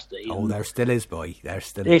Cornish pasty. Oh, there still is, boy. There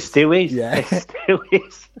still is. It still is. Yeah. It still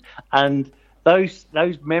is. And those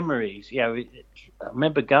memories, I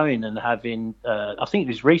remember going and having, I think it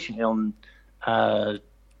was recently on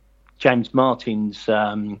James Martin's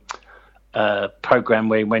program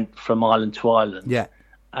where he went from island to island. Yeah.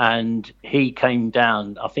 And he came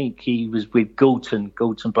down, I think he was with Galton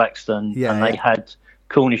Blackstone, and they had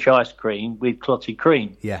Cornish ice cream with clotted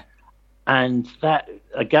cream. Yeah. And that,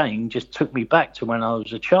 again, just took me back to when I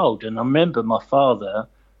was a child. And I remember my father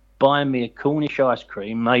buying me a Cornish ice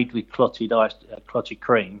cream made with clotted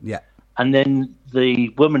cream. Yeah. And then the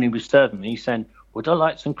woman who was serving me saying, would I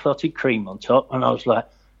like some clotted cream on top? And I was like,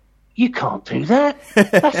 you can't do that.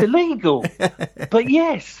 That's illegal. But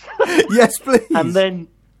yes. Yes, please. And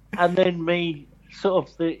then me sort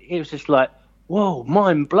of, it was just like, whoa,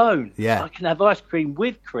 mind blown. Yeah. I can have ice cream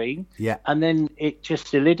with cream. Yeah. And then it just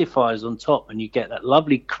solidifies on top and you get that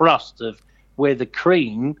lovely crust of where the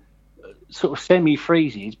cream sort of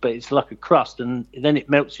semi-freezes, but it's like a crust, and then it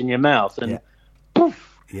melts in your mouth and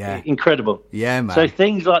poof. Yeah. Incredible. Yeah, man. So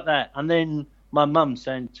things like that. And then my mum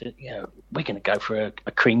saying we're going to go for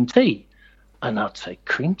a cream tea. And I'd say,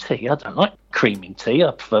 cream tea? I don't like cream in tea.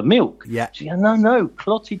 I prefer milk. Yeah. She'd go, no,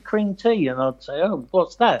 clotted cream tea. And I'd say, oh,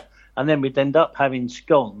 what's that? And then we'd end up having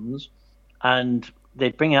scones, and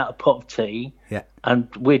they'd bring out a pot of tea. Yeah. And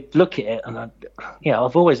we'd look at it, and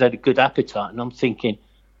I've always had a good appetite. And I'm thinking,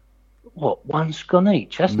 what, one scone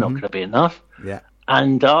each? That's not going to be enough. Yeah.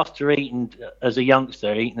 And after eating, as a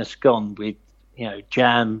youngster, eating a scone with,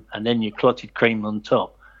 jam and then your clotted cream on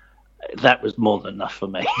top, that was more than enough for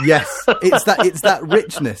me. Yes, it's that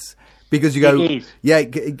richness, because you go, It is. yeah,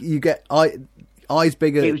 you get eyes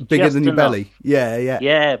bigger than your enough. belly. Yeah.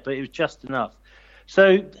 Yeah, but it was just enough.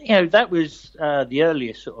 So, that was the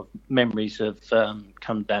earliest sort of memories of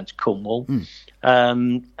coming down to Cornwall.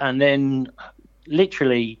 And then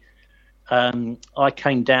literally I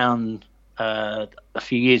came down a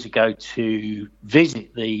few years ago to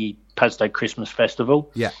visit the Padstow Christmas Festival.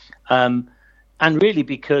 Yeah. And really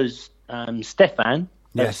because Stefan,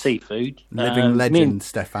 Yes. Seafood. Living legend,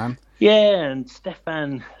 Stefan. Yeah, and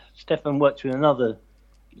Stefan worked with another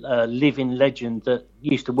living legend that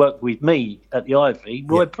used to work with me at the Ivy,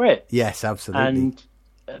 Roy Brett. Yes, absolutely. And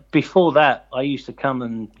before that, I used to come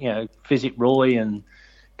and visit Roy and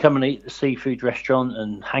come and eat at the seafood restaurant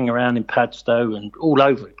and hang around in Padstow and all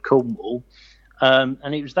over Cornwall.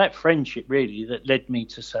 And it was that friendship really that led me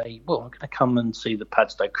to say, well, I'm going to come and see the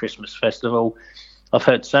Padstow Christmas Festival. I've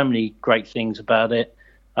heard so many great things about it.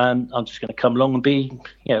 I'm just going to come along and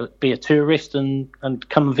be a tourist and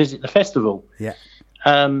come and visit the festival. Yeah.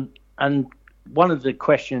 And one of the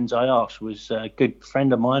questions I asked was a good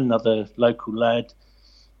friend of mine, another local lad,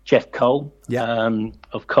 Jeff Cole,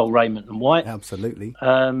 of Cole, Raymond and White. Absolutely.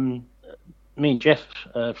 Me and Jeff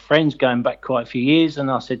are friends going back quite a few years, and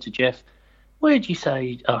I said to Jeff, where'd you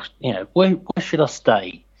say, where should I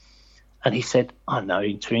stay? And he said, I know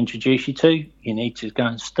who to introduce you to. You need to go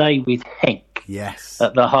and stay with Henk. Yes.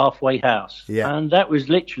 At the Halfway House. Yeah. And that was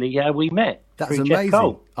literally how we met. That's through Jeff amazing.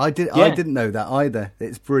 Cole. I didn't know that either.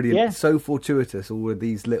 It's brilliant. Yeah. So fortuitous, all of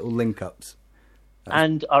these little link-ups.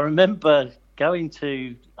 And I remember going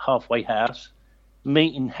to Halfway House,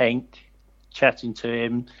 meeting Henk, chatting to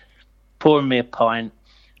him, pouring me a pint,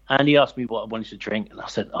 and he asked me what I wanted to drink, and I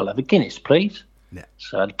said, I'll have a Guinness, please. Yeah.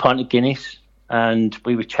 So I had a pint of Guinness, and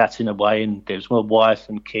we were chatting away, and there was my wife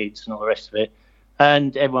and kids and all the rest of it,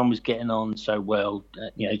 and everyone was getting on so well.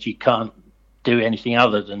 You can't do anything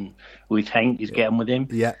other than with Henk, is get on with him.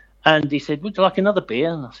 Yeah. And he said, would you like another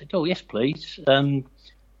beer? And I said, oh, yes, please.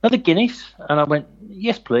 Another Guinness? And I went,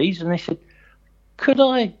 yes, please. And they said, could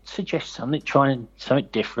I suggest something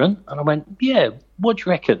different? And I went, yeah, what do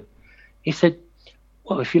you reckon? He said,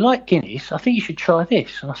 well, if you like Guinness, I think you should try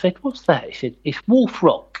this. And I said, what's that? He said, it's Wolf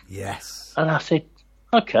Rock. Yes. And I said,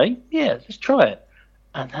 okay, yeah, let's try it.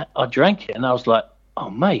 And I drank it, and I was like, oh,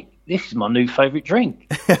 mate, this is my new favourite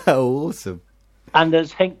drink. Oh, awesome. And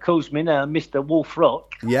as Henk calls me now, Mr. Wolf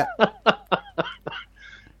Rock. Yeah.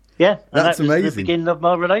 Yeah, and That's that was amazing. the beginning of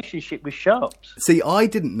my relationship with Sharps. See, I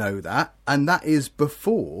didn't know that, and that is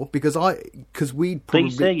before, because we'd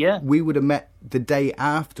probably BC, yeah. we would have met the day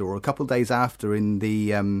after or a couple of days after in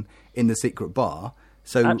the secret bar.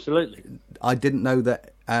 So Absolutely. I didn't know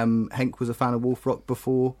that Henk was a fan of Wolf Rock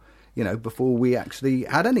before we actually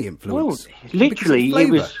had any influence. Well, literally,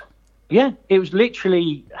 it was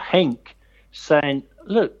literally Henk saying,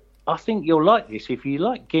 look, I think you'll like this. If you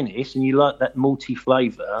like Guinness and you like that malty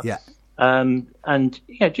flavour,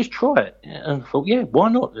 just try it. And I thought, yeah, why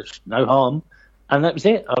not? There's no harm. And that was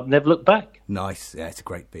it. I've never looked back. Nice. Yeah, it's a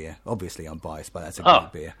great beer. Obviously, I'm biased, but that's a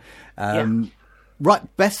great beer.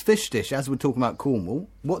 Right, best fish dish, as we're talking about Cornwall.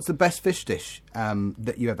 What's the best fish dish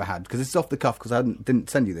that you ever had? Because it's off the cuff, because I didn't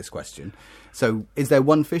send you this question. So is there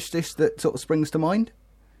one fish dish that sort of springs to mind?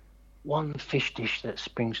 One fish dish that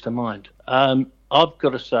springs to mind. I've got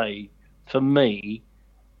to say, for me,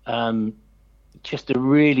 just a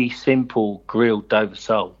really simple grilled Dover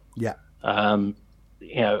sole. Yeah.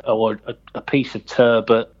 or a piece of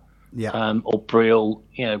turbot, or brill,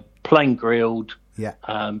 plain grilled,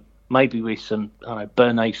 maybe with some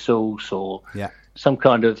béarnaise sauce or some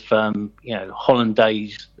kind of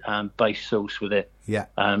hollandaise based sauce with it.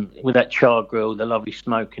 With that char grill, the lovely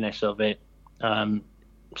smokiness of it,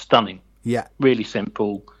 stunning. Really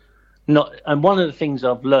simple. And one of the things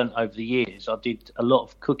I've learned over the years, I did a lot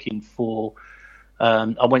of cooking for.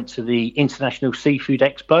 I went to the International Seafood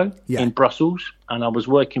Expo in Brussels, and I was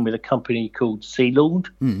working with a company called Sea Lord,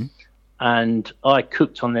 and I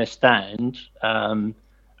cooked on their stand, and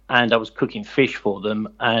I was cooking fish for them,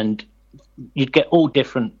 and you'd get all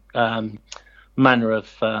different manner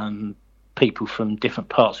of people from different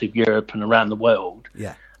parts of Europe and around the world.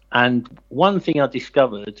 And one thing I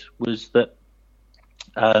discovered was that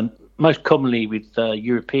most commonly with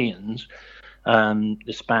Europeans,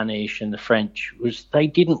 the Spanish and the French, was they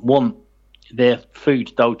didn't want their food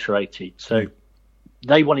adulterated. So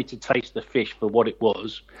they wanted to taste the fish for what it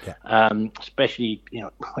was, especially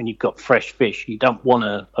when you've got fresh fish, you don't want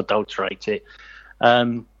to adulterate it.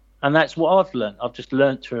 And that's what I've learned. I've just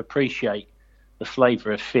learned to appreciate the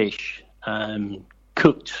flavour of fish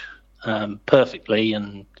cooked perfectly,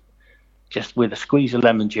 and just with a squeeze of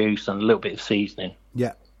lemon juice and a little bit of seasoning.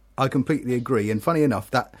 I completely agree. And funny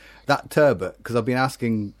enough, that turbot, because I've been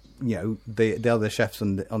asking the other chefs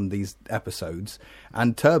on these episodes,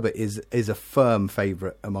 and turbot is a firm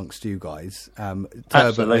favourite amongst you guys.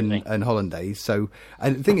 Turbot and hollandaise. So,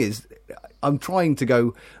 and the thing is, I'm trying to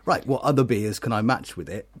go right. What other beers can I match with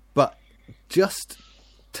it? But just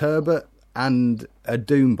turbot and a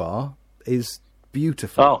Doom bar is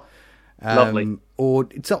beautiful. Lovely. Or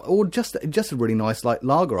just a really nice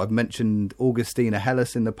lager. I've mentioned Augustiner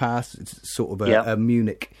Helles in the past. It's sort of a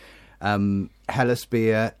Munich Helles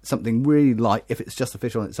beer, something really light if it's just a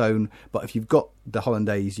fish on its own. But if you've got the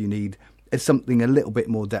hollandaise, you need something a little bit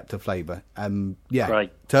more depth of flavour.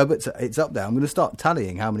 Right. Turbot's it's up there. I'm going to start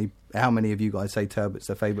tallying how many of you guys say turbot's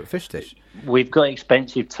their favourite fish dish. We've got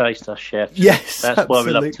expensive taste, us chefs. Yes, that's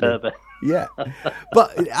absolutely. why we love turbot.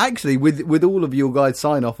 But actually, with all of your guys'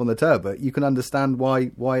 sign off on the turbot, you can understand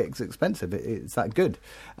why it's expensive. It's that good.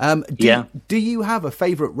 Do you have a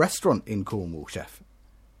favourite restaurant in Cornwall, chef?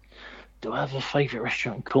 Do I have a favourite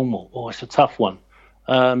restaurant in Cornwall? Oh, it's a tough one.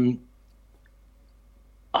 I've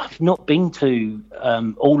not been to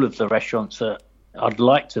all of the restaurants that I'd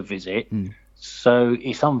like to visit, so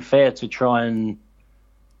it's unfair to try and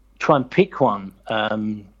pick one.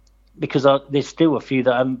 Because there's still a few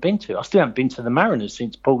that I haven't been to. I still haven't been to the Mariners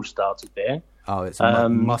since Paul started there. Oh, it's a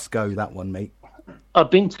must go, that one, mate. I've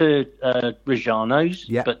been to Reggiano's,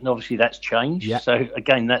 but obviously that's changed. So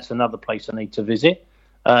again, that's another place I need to visit.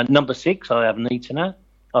 Number 6, I haven't eaten at.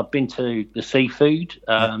 I've been to the seafood.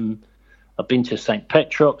 I've been to St.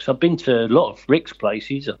 Petrock's. I've been to a lot of Rick's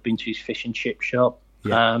places. I've been to his fish and chip shop.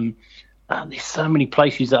 And there's so many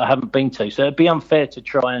places that I haven't been to. So it'd be unfair to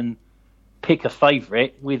try and pick a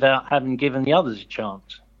favourite without having given the others a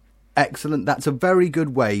chance. Excellent. That's a very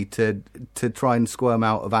good way to try and squirm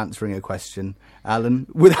out of answering a question, Alan,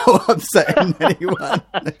 without upsetting anyone.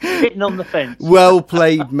 Hitting on the fence. Well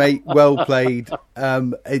played, mate. Well played.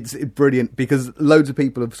 It's brilliant because loads of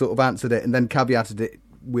people have sort of answered it and then caveated it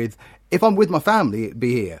with, if I'm with my family, it'd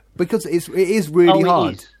be here. Because it is really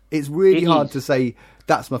hard. It's really hard to say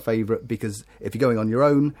that's my favourite, because if you're going on your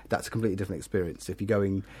own, that's a completely different experience. If you're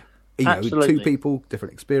going... Absolutely. 2 people,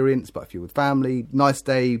 different experience, but if you're with family, nice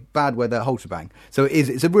day, bad weather, whole shebang. So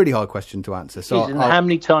it's a really hard question to answer. So how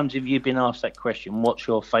many times have you been asked that question? What's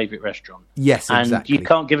your favourite restaurant? Yes, exactly. And you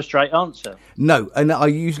can't give a straight answer. No, and I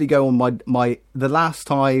usually go on the last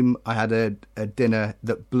time I had a dinner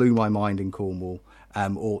that blew my mind in Cornwall,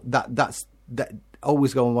 or that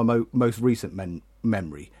always go on my most recent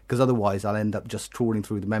memory, because otherwise I'll end up just trawling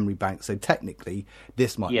through the memory bank. So technically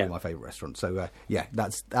this might be my favourite restaurant. So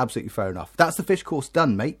that's absolutely fair enough. That's the fish course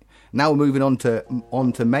done, mate. Now we're moving on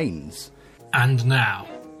to mains. And now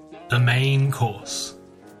the main course.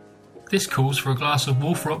 This calls for a glass of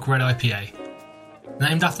Wolf Rock Red IPA.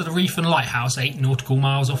 Named after the reef and lighthouse 8 nautical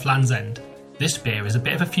miles off Land's End, this beer is a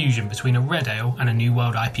bit of a fusion between a red ale and a New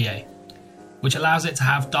World IPA, which allows it to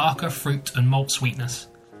have darker fruit and malt sweetness,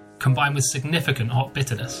 combined with significant hot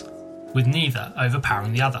bitterness, with neither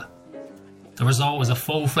overpowering the other. The result is a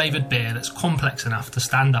full-flavoured beer that's complex enough to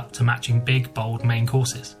stand up to matching big, bold main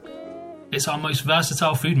courses. It's our most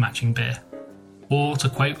versatile food matching beer, or to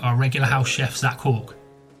quote our regular house chef Zach Hawke,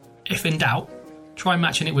 if in doubt, try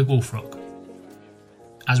matching it with Wolf Rock.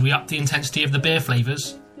 As we up the intensity of the beer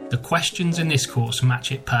flavours, the questions in this course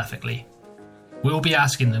match it perfectly. We'll be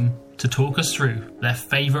asking them to talk us through their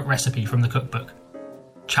favourite recipe from the cookbook,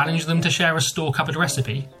 challenge them to share a store cupboard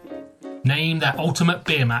recipe, name their ultimate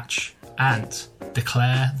beer match, and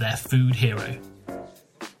declare their food hero.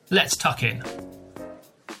 Let's tuck in.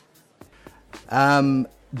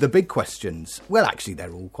 The big questions. Well, actually,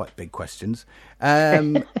 they're all quite big questions.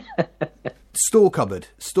 Store cupboard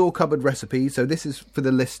recipes. So this is for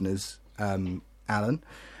the listeners, Alan.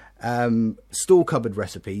 Store cupboard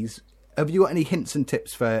recipes. Have you got any hints and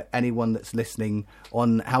tips for anyone that's listening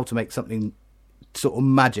on how to make something sort of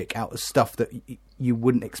magic out of stuff that you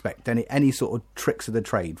wouldn't expect? Any sort of tricks of the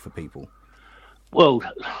trade for people? Well,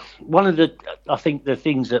 I think the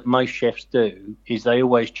things that most chefs do is they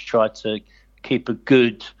always try to keep a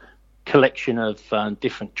good collection of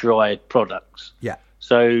different dried products. Yeah.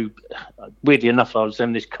 So, weirdly enough, I was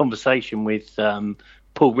having this conversation with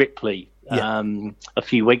Paul Ripley a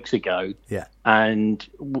few weeks ago. Yeah. And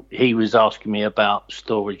he was asking me about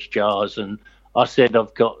storage jars, and I said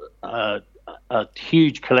I've got a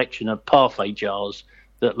huge collection of parfait jars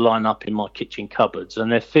that line up in my kitchen cupboards,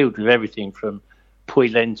 and they're filled with everything from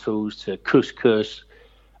pui lentils to couscous,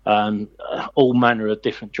 all manner of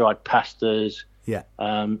different dried pastas. Yeah.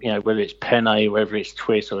 Whether it's penne, whether it's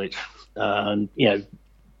twist, or it's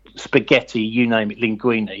spaghetti, you name it,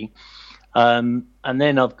 linguine. And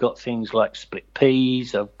then I've got things like split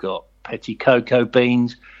peas. I've got petit cocoa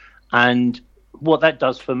beans, and what that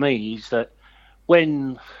does for me is that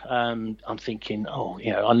when I'm thinking,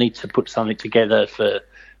 I need to put something together for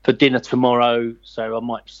dinner tomorrow, so I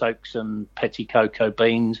might soak some petit cocoa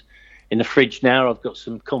beans in the fridge now. I've got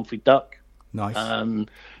some confit duck. Nice.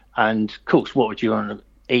 And of course, what would you want to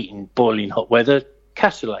eat in boiling hot weather?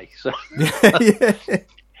 Cassoulet. So,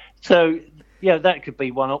 so that could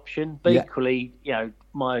be one option. But equally,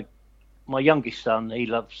 my youngest son, he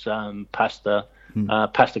loves pasta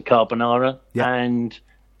carbonara, and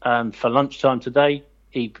for lunchtime today,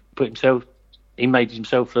 he made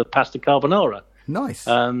himself a pasta carbonara. Nice.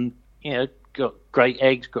 Got great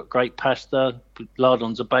eggs, got great pasta,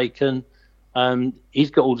 lardons of bacon.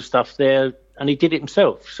 He's got all the stuff there, and he did it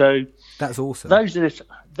himself. So that's awesome.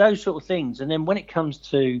 Those sort of things. And then when it comes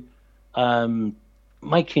to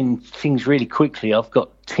making things really quickly, I've got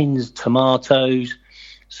tins tomatoes.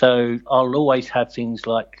 So I'll always have things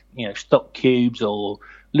like stock cubes or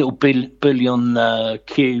little bouillon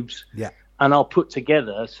cubes. Yeah. And I'll put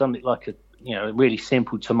together something like a really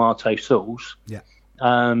simple tomato sauce. Yeah.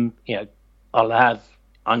 I'll have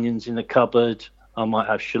onions in the cupboard. I might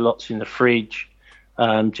have shallots in the fridge,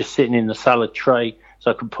 just sitting in the salad tray,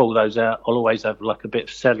 so I can pull those out. I'll always have like a bit of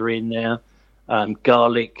celery in there,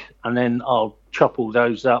 garlic, and then I'll chop all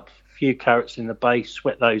those up. A few carrots in the base,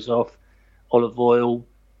 sweat those off, olive oil,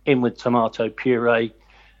 in with tomato puree.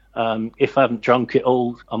 If I haven't drunk it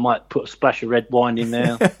all, I might put a splash of red wine in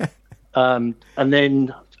there. And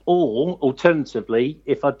then, or alternatively,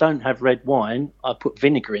 if I don't have red wine, I put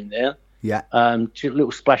vinegar in there. Yeah. Just a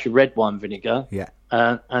little splash of red wine vinegar. Yeah.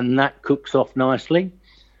 And that cooks off nicely.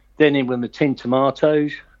 Then in with the tinned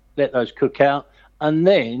tomatoes, let those cook out. And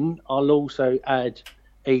then I'll also add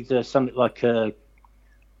either something like a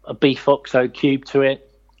beef oxo cube to it,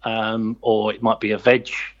 or it might be a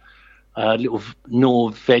little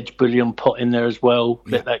Knorr veg bouillon pot in there as well.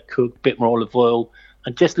 Let that cook, a bit more olive oil,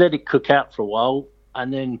 and just let it cook out for a while,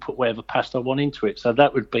 and then put whatever pasta I want into it. So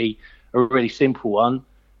that would be a really simple one.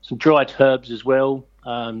 Some dried herbs as well.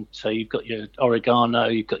 So you've got your oregano,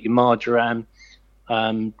 you've got your marjoram.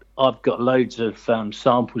 I've got loads of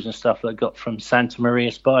samples and stuff that I got from Santa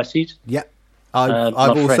Maria Spices. Yeah, I've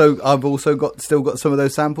also got some of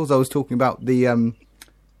those samples. I was talking about the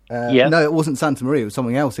no, it wasn't Santa Maria. It was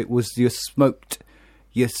something else. It was your smoked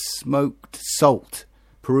salt,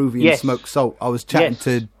 Peruvian smoked salt. I was chatting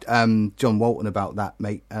to John Walton about that,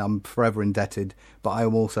 mate. And I'm forever indebted, but I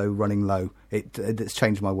am also running low. It's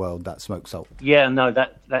changed my world, that smoked salt. Yeah, no,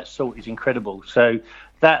 that salt is incredible. So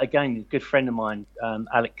that, again, a good friend of mine,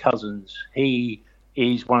 Alec Cousins, he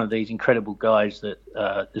is one of these incredible guys that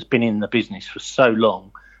has been in the business for so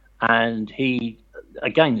long. And he,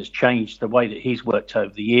 again, has changed the way that he's worked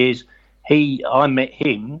over the years. I met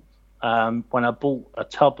him when I bought a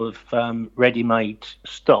tub of ready-made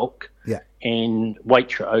stock in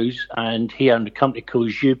Waitrose, and he owned a company called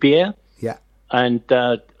Jubier. Yeah. And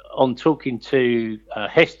on talking to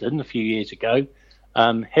Heston a few years ago,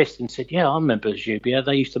 Heston said, I remember Jubier.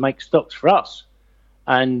 They used to make stocks for us.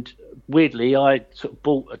 And weirdly, I sort of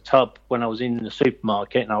bought a tub when I was in the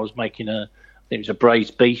supermarket, and I was making I think it was a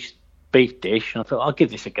braised beef dish, and I thought, I'll give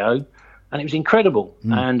this a go. And it was incredible.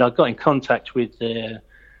 And I got in contact with the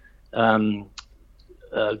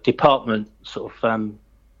department sort of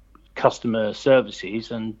customer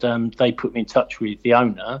services, and they put me in touch with the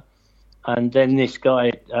owner, And then this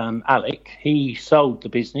guy, Alec, he sold the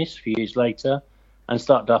business a few years later and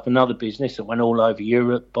started up another business that went all over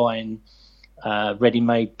Europe, buying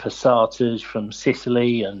ready-made passatas from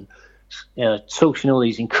Sicily and sourcing all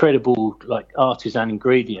these incredible artisan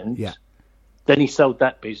ingredients. Yeah. Then he sold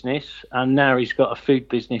that business, and now he's got a food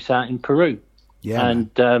business out in Peru. Yeah.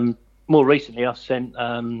 And more recently, I sent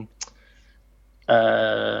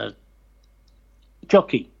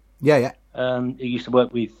Jockey. Yeah. He used to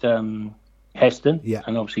work with Heston,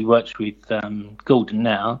 and obviously works with Gordon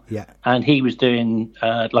now. Yeah. And he was doing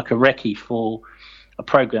a recce for a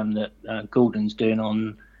program that Gordon's doing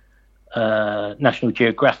on National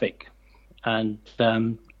Geographic. And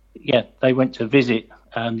they went to visit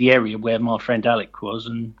the area where my friend Alec was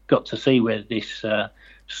and got to see where this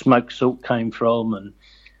smoked salt came from and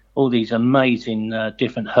all these amazing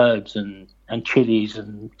different herbs and chilies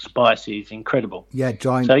and spices. Incredible. Yeah,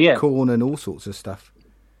 giant corn and all sorts of stuff.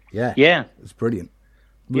 Yeah. It's brilliant.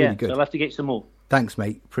 Really good. So I'll have to get some more. Thanks,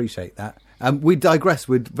 mate. Appreciate that. We digress.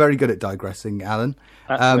 We're very good at digressing, Alan.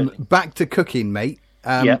 Back to cooking, mate.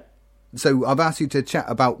 So I've asked you to chat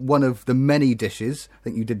about one of the many dishes. I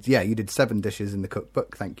think you did. Yeah, you did 7 dishes in the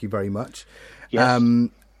cookbook. Thank you very much. Yes.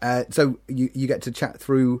 So you get to chat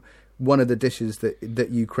through one of the dishes that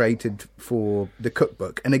you created for the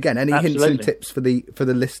cookbook. And again, any hints and tips for the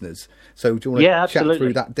listeners? So do you want to chat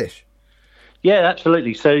through that dish? Yeah,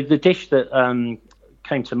 absolutely. So the dish that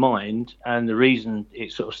came to mind, and the reason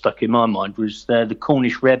it sort of stuck in my mind, was the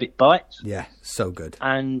Cornish rarebit bites. Yeah, so good.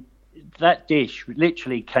 And that dish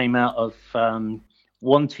literally came out of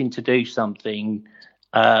wanting to do something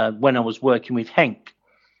when I was working with Henk.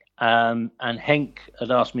 And Henk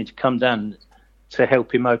had asked me to come down to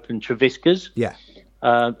help him open Trevisca's. Yeah.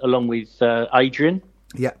 Along with Adrian.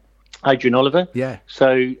 Yeah. Adrian Oliver. Yeah.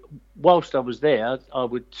 So whilst I was there, I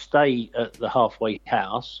would stay at the halfway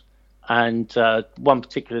house. And one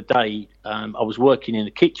particular day, I was working in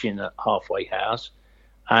the kitchen at halfway house.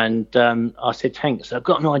 And I said to Hank, I've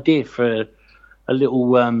got an idea for a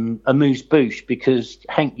little amuse-bouche, because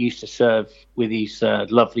Hank used to serve with his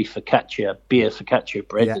lovely focaccia, beer focaccia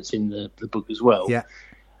bread that's in the book as well. Yeah.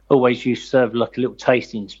 Always used to serve like a little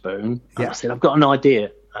tasting spoon. And I said, I've got an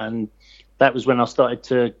idea. And that was when I started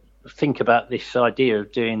to think about this idea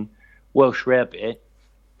of doing Welsh rarebit,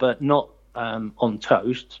 but not on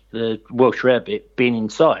toast, the Welsh rarebit being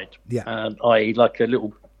inside, i.e. like a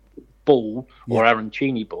little ball or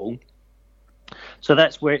arancini ball. So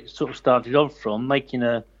that's where it sort of started off from, making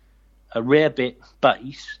a rarebit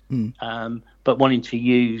base, but wanting to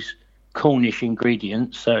use Cornish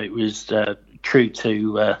ingredients. So it was true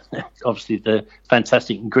to obviously the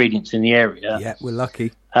fantastic ingredients in the area. Yeah, we're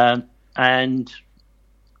lucky. And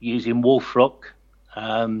using Wolf Rock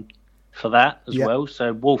for that as well.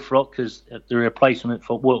 So Wolf Rock is the replacement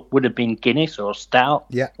for what would have been Guinness or a stout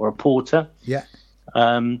or a porter. Yeah.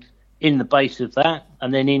 In the base of that,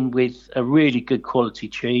 and then in with a really good quality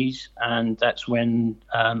cheese, and that's when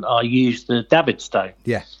I used the Davidstow.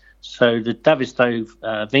 Yeah. So the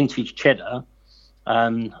Davidstow vintage cheddar, I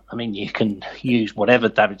mean, you can use whatever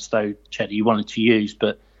Davidstow cheddar you wanted to use,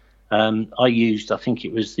 but I used, I think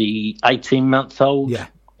it was the 18-month-old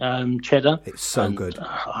cheddar. It's so good.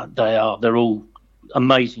 They're all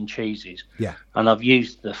amazing cheeses. Yeah. And I've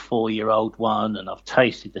used the 4-year-old one, and I've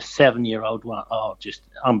tasted the 7-year-old one. Oh, just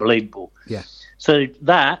unbelievable. Yeah. So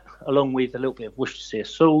that, along with a little bit of Worcestershire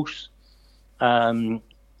sauce,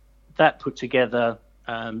 that put together,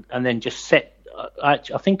 and then just set. I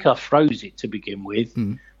think I froze it to begin with,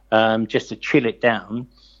 just to chill it down.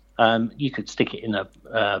 You could stick it in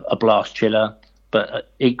a blast chiller, but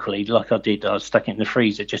equally, like I did, I stuck it in the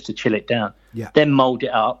freezer just to chill it down. Yeah. Then mould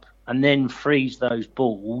it up, and then freeze those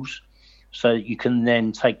balls so that you can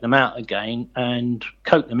then take them out again and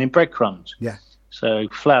coat them in breadcrumbs. Yeah. So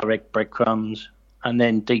flour, egg, breadcrumbs, and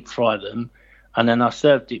then deep fry them. And then I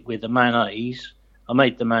served it with a mayonnaise. I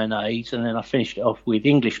made the mayonnaise, and then I finished it off with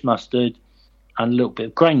English mustard and a little bit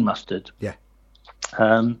of grain mustard. Yeah.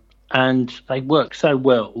 And they work so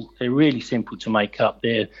well. They're really simple to make up.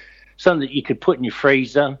 They're something that you could put in your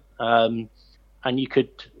freezer, and you could,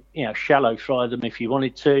 shallow fry them if you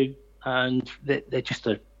wanted to. And they're just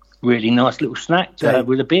a really nice little snack to have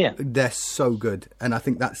with a beer. They're so good. And I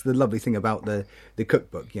think that's the lovely thing about the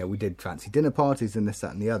cookbook. We did fancy dinner parties and this,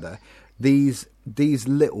 that and the other. These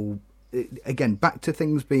little, again, back to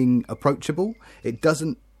things being approachable. It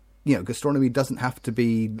doesn't, gastronomy doesn't have to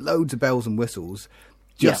be loads of bells and whistles,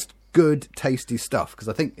 just good, tasty stuff. Because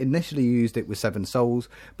I think initially you used it with Seven Souls,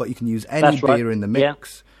 but you can use any beer in the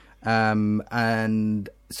mix. And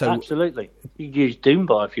So absolutely, you could use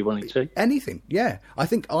Doombar if you wanted to. Anything, yeah. I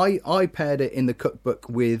think I paired it in the cookbook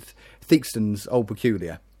with Theakston's Old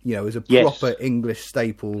Peculiar. You know, as a proper English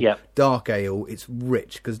staple, dark ale. It's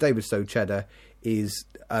rich because David Stowe Cheddar is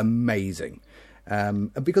amazing.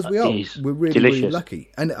 Because we're really lucky.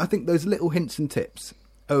 And I think those little hints and tips,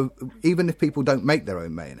 even if people don't make their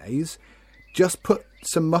own mayonnaise, just put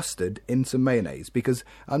some mustard in some mayonnaise, because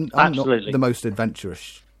I'm not the most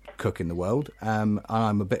adventurous cook in the world. I'm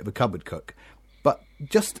a bit of a cupboard cook. But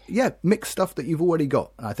just, mix stuff that you've already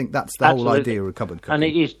got. And I think that's the whole idea of cupboard cooking. And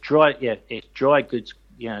it is dry, it's dry goods,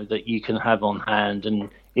 you know, that you can have on hand. And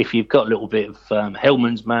if you've got a little bit of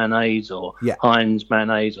Hellmann's mayonnaise or Heinz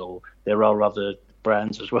mayonnaise, or there are other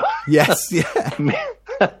brands as well. Yes, yeah.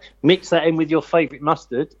 Mix that in with your favourite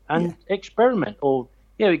mustard and experiment. Or,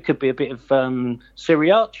 you know, it could be a bit of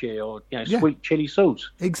sriracha or, you know, sweet chili sauce.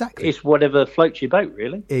 Exactly. It's whatever floats your boat,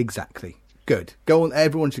 really. Exactly. Good. Go on.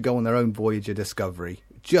 Everyone should go on their own voyage of discovery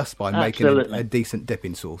just by making a decent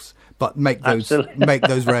dipping sauce. But make those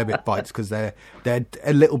rarebit bites, because they're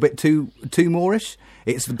a little bit too Moorish.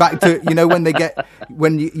 It's back to, you know,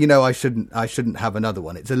 I shouldn't have another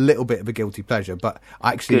one. It's a little bit of a guilty pleasure, but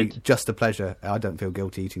actually just a pleasure. I don't feel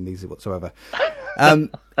guilty eating these whatsoever.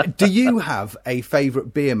 Do you have a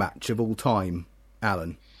favourite beer match of all time,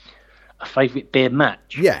 Alan? A favourite beer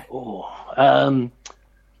match? Yeah. I'm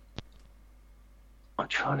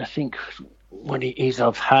trying to think what it is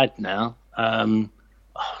I've had now.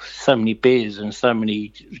 So many beers and so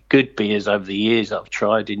many good beers over the years that I've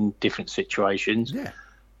tried in different situations. Yeah.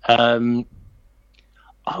 I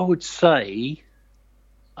would say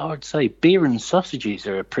beer and sausages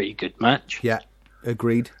are a pretty good match. Yeah,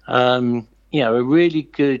 agreed. You know, a really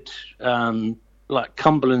good like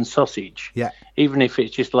Cumberland sausage. Yeah. Even if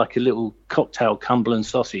it's just like a little cocktail Cumberland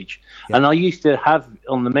sausage. Yeah. And I used to have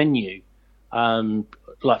on the menu,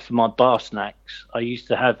 like for my bar snacks, I used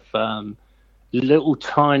to have little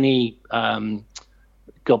tiny,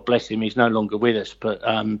 God bless him, he's no longer with us, but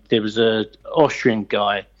there was a Austrian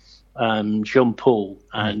guy, Jean Paul,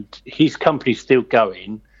 and his company's still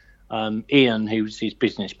going. Ian, who was his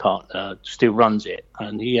business partner, still runs it,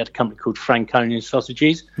 and he had a company called Franconian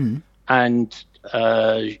Sausages. And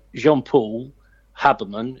Jean Paul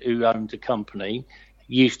Haberman, who owned the company,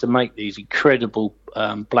 used to make these incredible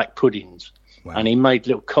black puddings. Wow. And he made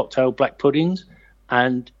little cocktail black puddings,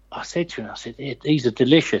 and I said to him, these are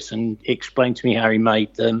delicious, and he explained to me how he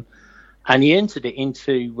made them. And he entered it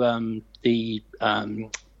into the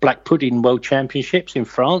Black Pudding World Championships in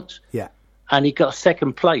France. Yeah. And he got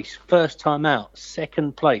second place, first time out,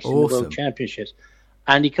 second place in the World Championships.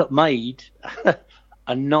 And he got made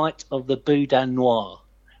a Knight of the Boudin Noir.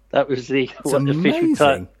 That was the official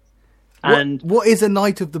title. And what is a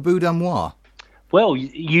Knight of the Boudin Noir? Well,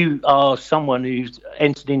 you are someone who's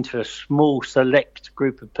entered into a small, select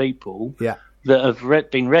group of people that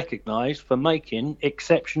have been recognised for making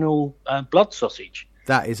exceptional blood sausage.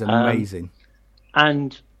 That is amazing.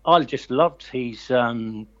 And I just loved his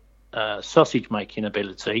sausage-making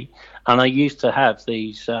ability. And I used to have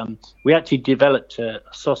these... we actually developed a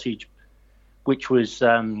sausage which was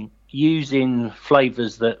using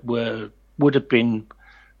flavours that would have been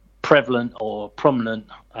prevalent or prominent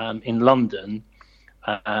in London,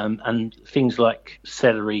 and things like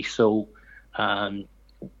celery, salt,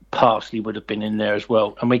 parsley would have been in there as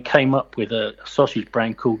well. And we came up with a sausage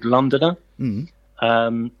brand called Londoner,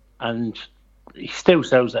 and he still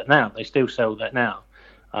sells that now. They still sell that now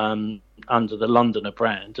under the Londoner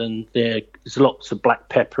brand, and there's lots of black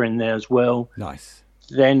pepper in there as well. Nice.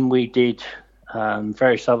 Then we did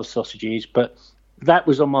various other sausages, but that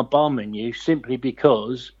was on my bar menu simply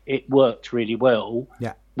because it worked really well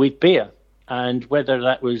with beer. And whether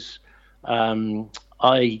that was,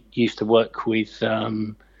 I used to work with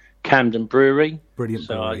Camden Brewery. Brilliant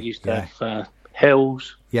brewery. I used to have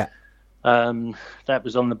Hell's. Yeah. That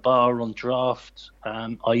was on the bar on draft.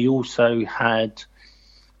 I also had,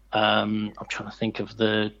 I'm trying to think of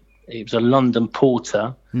it was a London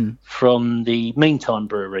Porter from the Meantime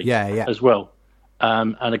Brewery as well.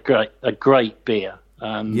 And a great beer.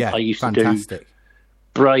 I used to do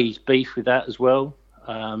braised beef with that as well.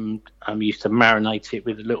 I used to marinate it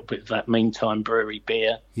with a little bit of that Meantime Brewery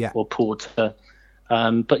beer or porter.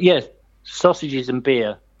 But sausages and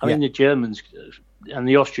beer. I mean, the Germans and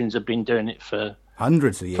the Austrians have been doing it for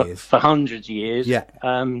hundreds of years. For hundreds of years. Yeah.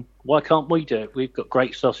 Why can't we do it? We've got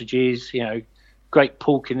great sausages, great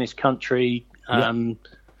pork in this country. And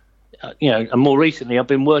more recently, I've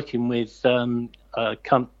been working with a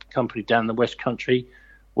company down the West Country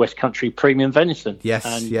Premium Venison. Yes,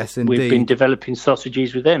 and yes, indeed. We've been developing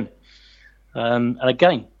sausages with them. And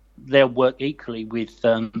again, they'll work equally with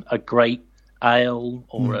a great ale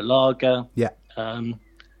or a lager. Yeah.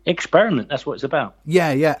 Experiment. That's what it's about.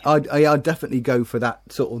 Yeah. I'd definitely go for that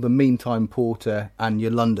sort of the Meantime Porter and your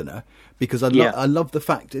Londoner, because I love the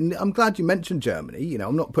fact, and I'm glad you mentioned Germany. You know,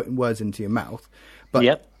 I'm not putting words into your mouth,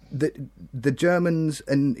 but the Germans,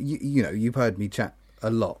 and you know, you've heard me chat a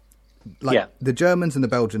lot. Like the Germans and the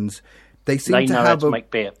Belgians, they seem to have make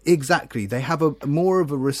beer. Exactly. They have a more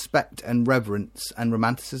of a respect and reverence and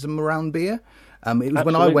romanticism around beer. It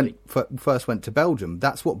was when I first went to Belgium,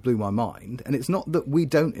 that's what blew my mind. And it's not that we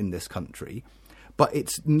don't in this country, but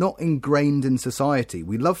it's not ingrained in society.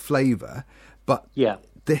 We love flavour, but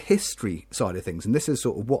the history side of things, and this is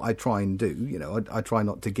sort of what I try and do, you know, I try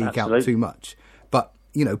not to geek out too much. But,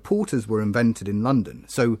 you know, porters were invented in London.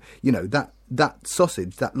 So, you know, that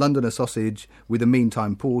sausage, that Londoner sausage with a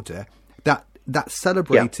Meantime Porter, that's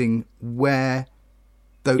celebrating where...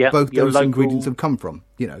 both those local ingredients have come from,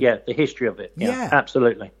 you know. Yeah, the history of it. Yeah,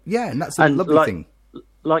 absolutely. Yeah, and that's a lovely thing.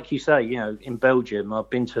 Like you say, you know, in Belgium,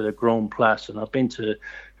 I've been to the Grand Place and I've been to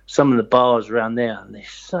some of the bars around there, and there's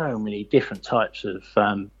so many different types of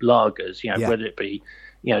lagers, you know, whether it be,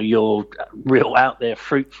 you know, your real out there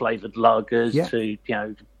fruit flavoured lagers to, you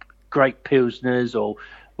know, great pilsners, or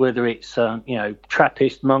whether it's, you know,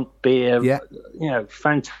 Trappist monk beer, you know,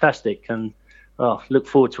 fantastic. And look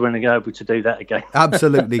forward to when I go able to do that again.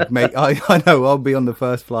 Absolutely, mate. I know. I'll be on the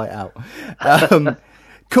first flight out.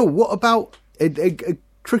 Cool. What about a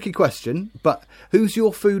tricky question? But who's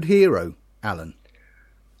your food hero, Alan?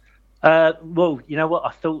 Well, you know what? I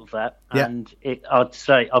thought of that, and I've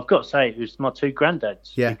got to say, it was my two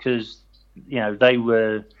granddads. Because you know they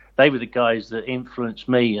were the guys that influenced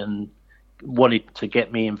me and wanted to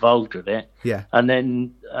get me involved with it. Yeah. And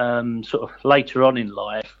then sort of later on in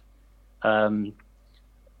life.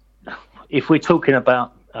 If we're talking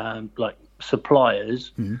about like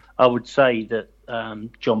suppliers, I would say that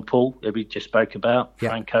John Paul, that we just spoke about,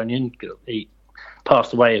 Franconian, he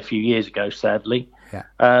passed away a few years ago, sadly.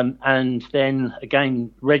 And then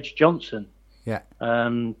again, Reg Johnson.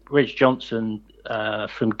 Reg Johnson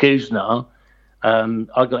from Goosenar.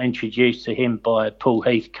 I got introduced to him by Paul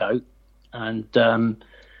Heathcote, and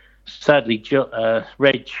sadly,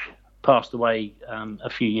 Reg passed away a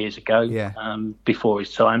few years ago, before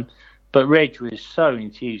his time. But Reg was so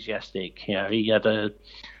enthusiastic. You know, he had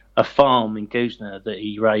a farm in Goosenar that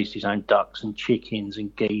he raised his own ducks and chickens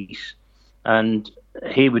and geese, and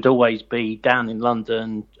he would always be down in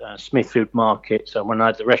London, Smithfield Market. So when I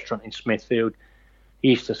had the restaurant in Smithfield, he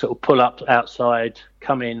used to sort of pull up outside,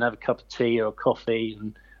 come in, have a cup of tea or a coffee,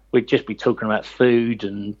 and we'd just be talking about food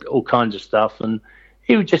and all kinds of stuff. And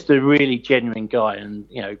he was just a really genuine guy, and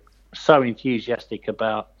you know, so enthusiastic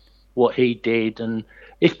about what he did. And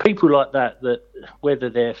it's people like that whether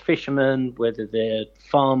they're fishermen, whether they're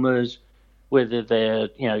farmers, whether they're,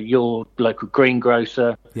 you know, your local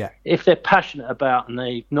greengrocer, if they're passionate about and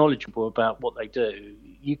they're knowledgeable about what they do,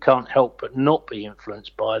 you can't help but not be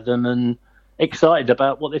influenced by them and excited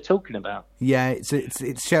about what they're talking about.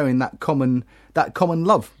 It's showing that common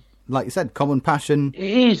love, like you said, common passion. It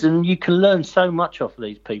is, and you can learn so much off of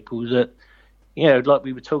these people that, you know, like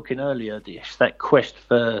we were talking earlier, it's that quest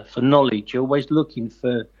for knowledge. You're always looking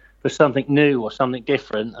for something new or something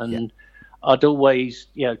different. And I'd always,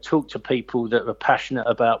 you know, talk to people that were passionate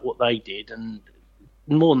about what they did. And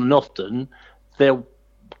more than often, they'll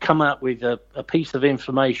come out with a piece of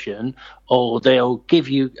information, or they'll give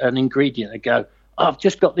you an ingredient and go, I've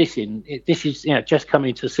just got this in. This is, you know, just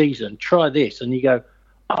coming into season. Try this. And you go,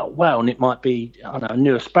 oh, wow. And it might be, I don't know, a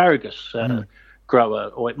new asparagus grower,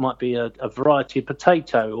 or it might be a variety of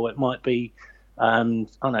potato, or it might be I don't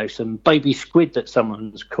know, some baby squid that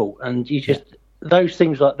someone's caught, and you just those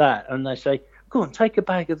things like that, and they say, go on, take a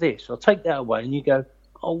bag of this or take that away, and you go,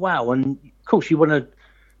 oh wow. And of course you want to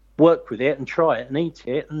work with it and try it and eat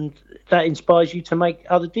it, and that inspires you to make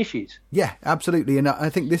other dishes. Yeah, absolutely. And I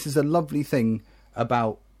think this is a lovely thing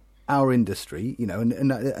about our industry, you know,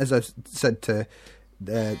 and as I've said to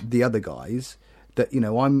the other guys, that, you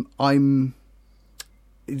know, I'm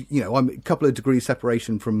a couple of degrees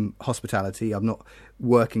separation from hospitality. I'm not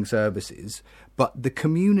working services, but the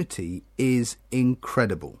community is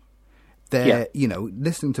incredible. You know,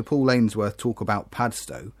 listening to Paul Ainsworth talk about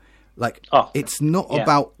Padstow, like, it's not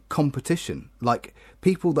about competition. Like,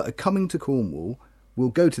 people that are coming to Cornwall will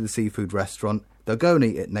go to the seafood restaurant, they'll go and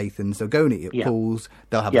eat at Nathan's, they'll go and eat at Paul's,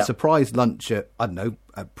 they'll have a surprise lunch at, I don't know,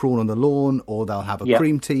 at Prawn on the Lawn, or they'll have a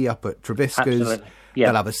cream tea up at Trevisca's.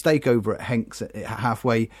 They'll have a steak over at Henk's at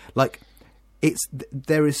Halfway. Like,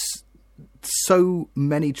 there is so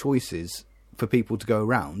many choices for people to go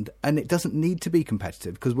around, and it doesn't need to be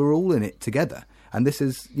competitive because we're all in it together. And this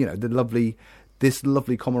is, you know, this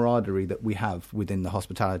lovely camaraderie that we have within the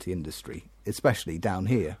hospitality industry, especially down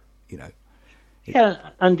here, you know. Yeah,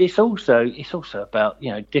 and it's also about,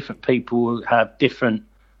 you know, different people have different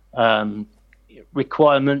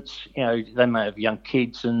requirements. You know, they may have young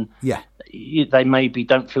kids, and they maybe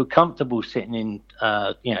don't feel comfortable sitting in,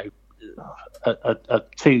 you know, a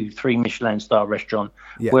 2-3 Michelin star restaurant,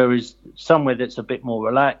 whereas somewhere that's a bit more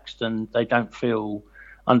relaxed and they don't feel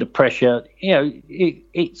under pressure. You know,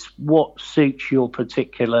 it's what suits your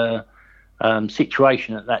particular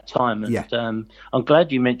situation at that time. And I'm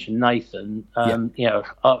glad you mentioned Nathan. You know,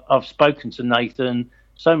 I've spoken to Nathan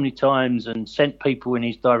so many times and sent people in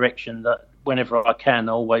his direction that whenever I can,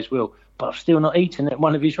 I always will. But I've still not eaten at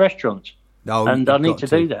one of his restaurants. No, and I need to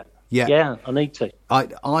do that. Yeah, I need to.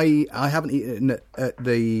 I haven't eaten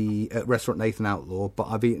at Restaurant Nathan Outlaw, but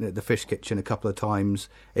I've eaten at the Fish Kitchen a couple of times.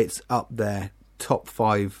 It's up there, top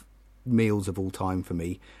 5 meals of all time for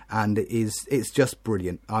me, and it's just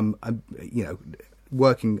brilliant. I'm you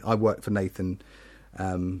know, I worked for Nathan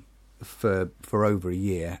for over a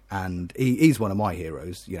year, and he's one of my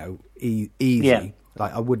heroes. You know, easy.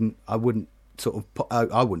 Like I wouldn't sort of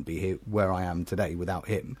I wouldn't be here where I am today without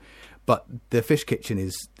him. But the Fish Kitchen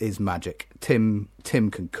is magic. Tim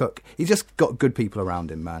can cook. He's just got good people around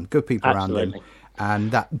him, man. Good people around him.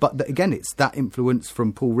 And again, it's that influence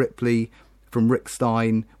from Paul Ripley, from Rick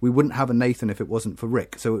Stein. We wouldn't have a Nathan if it wasn't for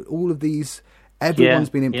Rick. So all of these, everyone's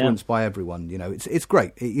been influenced by everyone. You know, it's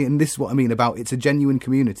great. And this is what I mean about it's a genuine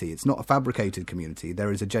community. It's not a fabricated community.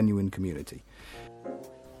 There is a genuine community.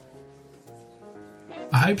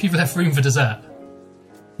 I hope you've left room for dessert.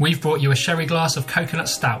 We've brought you a sherry glass of coconut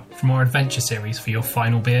stout from our adventure series for your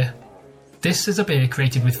final beer. This is a beer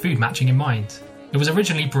created with food matching in mind. It was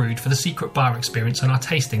originally brewed for the secret bar experience on our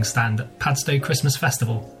tasting stand at Padstow Christmas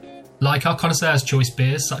Festival. Like our connoisseur's choice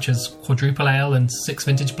beers such as Quadruple Ale and 6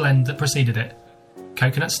 Vintage Blend that preceded it,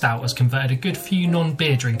 Coconut Stout has converted a good few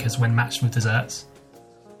non-beer drinkers when matched with desserts.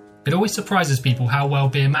 It always surprises people how well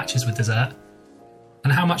beer matches with dessert,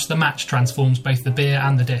 and how much the match transforms both the beer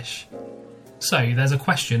and the dish. So there's a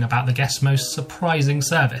question about the guest's most surprising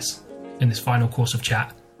service in this final course of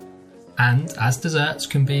chat. And as desserts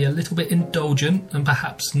can be a little bit indulgent and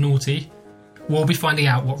perhaps naughty, we'll be finding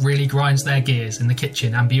out what really grinds their gears in the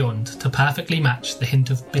kitchen and beyond to perfectly match the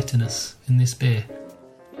hint of bitterness in this beer.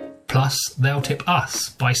 Plus, they'll tip us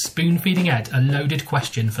by spoon-feeding Ed a loaded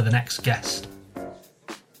question for the next guest.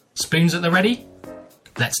 Spoons at the ready?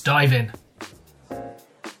 Let's dive in.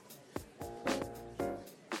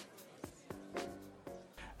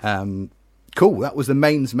 Cool. That was the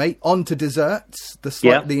mains, mate. On to desserts, the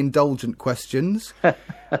slightly indulgent questions,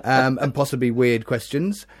 and possibly weird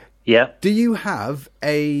questions. Yeah. Do you have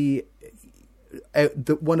one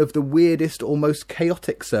of the weirdest or most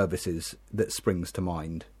chaotic services that springs to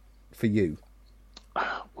mind for you?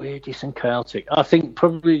 Weirdest and chaotic. I think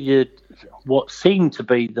probably what seemed to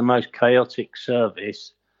be the most chaotic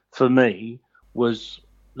service for me was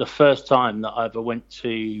the first time that I ever went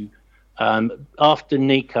to. After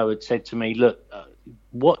Nico had said to me, look,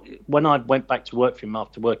 when I went back to work for him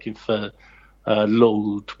after working for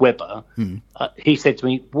Lord Webber, he said to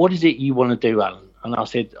me, what is it you want to do, Alan? And I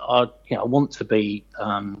said, I want to be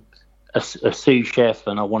a sous chef,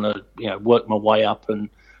 and I want to work my way up and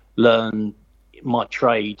learn my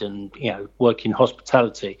trade and work in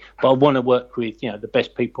hospitality, but I want to work with the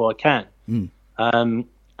best people I can.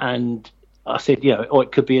 And I said, or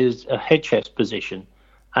it could be a head chef's position.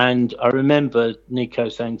 And I remember Nico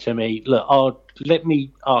saying to me, look, let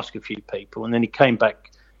me ask a few people. And then he came back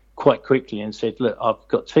quite quickly and said, look, I've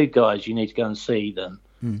got 2 guys, you need to go and see them.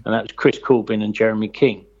 And that was Chris Corbin and Jeremy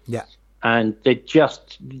King. Yeah. And they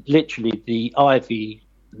just literally, the Ivy,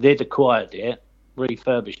 they'd acquired it,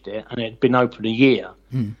 refurbished it, and it had been open a year.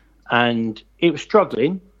 And it was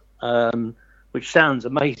struggling, which sounds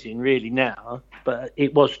amazing really now, but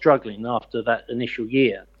it was struggling after that initial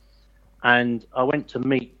year. And I went to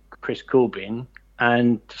meet Chris Corbin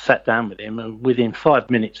and sat down with him. And within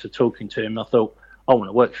 5 minutes of talking to him, I thought, I want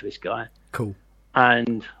to work for this guy. Cool.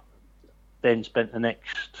 And then spent the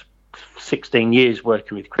next 16 years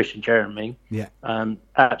working with Chris and Jeremy. Yeah.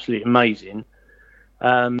 Absolutely amazing.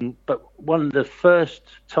 But one of the first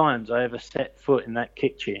times I ever set foot in that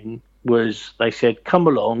kitchen was they said, come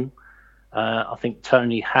along. I think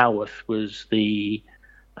Tony Howarth was the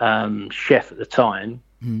chef at the time.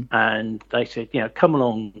 And they said, come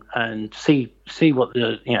along and see what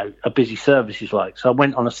a busy service is like. So I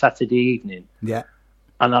went on a Saturday evening. Yeah.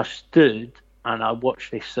 And I stood and I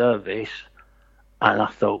watched this service and I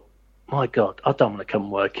thought, my God, I don't want to come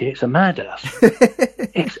and work here. It's a madhouse.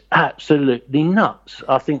 It's absolutely nuts.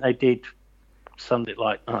 I think they did something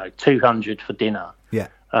like 200 for dinner. Yeah.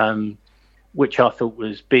 Which I thought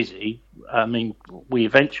was busy. I mean, we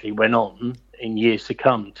eventually went on in years to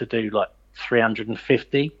come to do like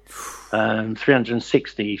 350,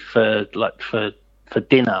 360 for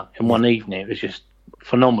dinner in one evening. It was just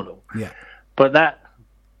phenomenal. Yeah. But that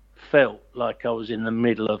felt like I was in the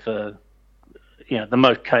middle of the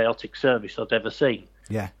most chaotic service I'd ever seen.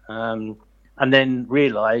 Yeah. And then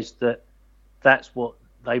realised that that's what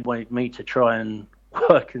they wanted me to try and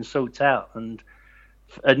work and sort out. And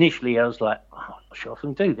initially I was like, I'm not sure I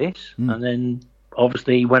can do this. And then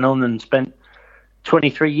obviously went on and spent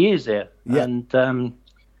 23 years there. Yeah. And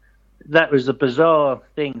that was a bizarre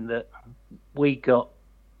thing that we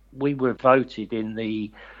were voted in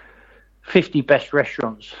the 50 best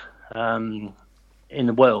restaurants in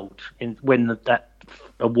the world when that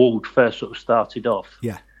award first sort of started off.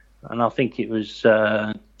 Yeah. And I think it was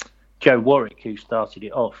Joe Warwick who started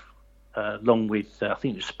it off, along with, I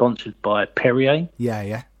think it was sponsored by Perrier.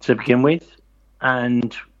 Yeah. To begin with.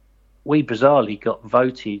 And we bizarrely got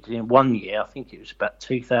voted in one year, I think it was about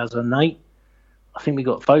 2008. I think we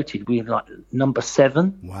got voted. We were like number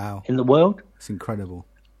 7 Wow. in the world. It's incredible.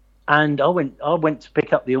 And I went to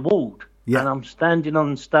pick up the award. Yeah. And I'm standing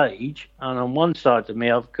on stage, and on one side of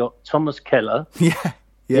me I've got Thomas Keller. Yeah.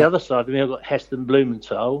 The other side of me I've got Heston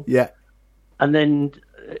Blumenthal. Yeah. And then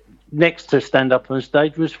next to stand up on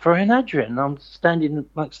stage was Ferran Adrian. I'm standing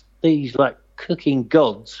amongst these like cooking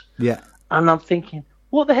gods. Yeah. And I'm thinking,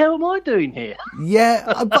 what the hell am I doing here?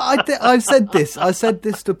 Yeah, but I said this. I said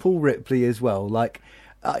this to Paul Ripley as well. Like,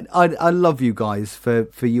 I love you guys for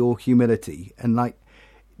your humility and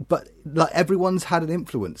but everyone's had an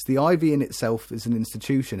influence. The Ivy in itself is an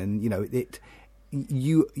institution, and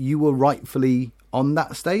you were rightfully on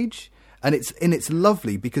that stage, and it's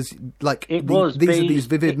lovely because these are these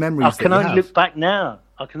vivid memories. I can only look back now.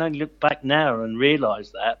 And realise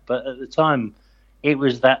that, but at the time, it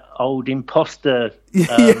was that old imposter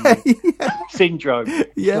syndrome.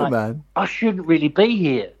 Yeah, man. I shouldn't really be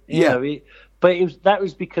here. You know, that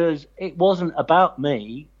was because it wasn't about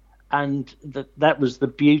me, and that was the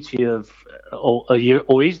beauty of,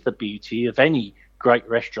 or is the beauty of any great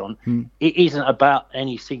restaurant. It isn't about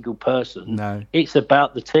any single person. No, it's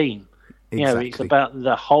about the team. Exactly. It's about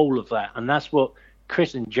the whole of that, and that's what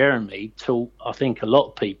Chris and Jeremy taught, I think, a lot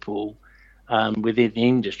of people within the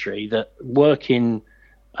industry, that working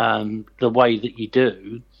the way that you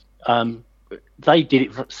do, they did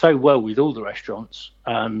it so well with all the restaurants.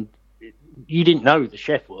 You didn't know who the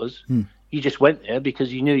chef was. You just went there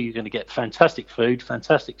because you knew you were going to get fantastic food,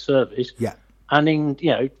 fantastic service, and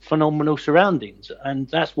in phenomenal surroundings, and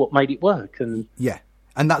that's what made it work.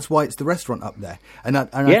 And that's why it's the restaurant up there. And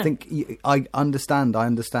I think I understand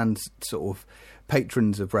sort of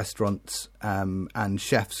patrons of restaurants and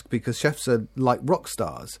chefs, because chefs are like rock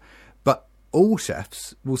stars, but all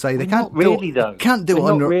chefs will say they can't do it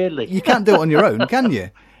on your own, can you?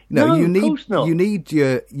 No, you you need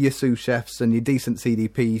your sous chefs and your decent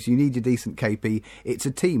CDPs. You need your decent KP. It's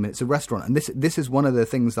a team. It's a restaurant, and this is one of the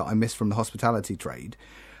things that I miss from the hospitality trade,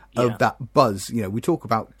 of that buzz. We talk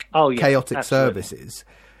about chaotic services.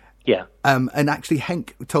 Yeah. And actually,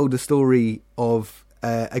 Henk told a story of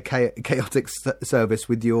a chaotic service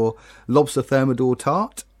with your lobster thermidor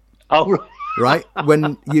tart. Oh, right. Right,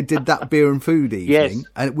 when you did that beer and food evening,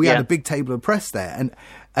 and we had a big table of press there,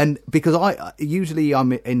 and because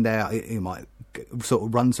I'm in there, you might sort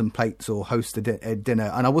of run some plates or host a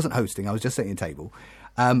dinner, and I wasn't hosting, I was just sitting at a table,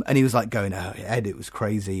 and he was like going, "Oh, Ed, it was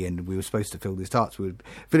crazy, and we were supposed to fill these tarts, we were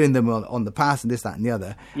filling them on the pass and this, that, and the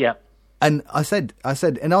other." Yeah. And I said,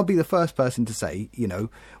 and I'll be the first person to say,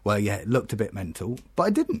 well, yeah, it looked a bit mental, but I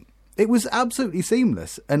didn't. It was absolutely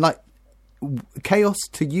seamless, and like chaos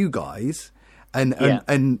to you guys. And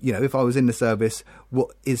if I was in the service,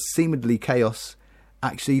 what is seemingly chaos,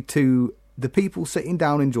 actually to the people sitting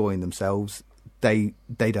down enjoying themselves, they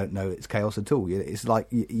don't know it's chaos at all. It's like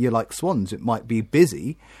you're like swans. It might be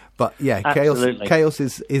busy, but Absolutely. chaos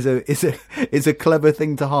is a clever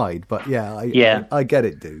thing to hide. But I get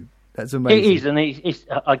it, dude. That's amazing. It is, and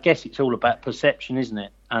I guess it's all about perception, isn't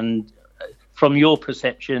it? And from your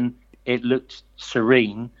perception, it looked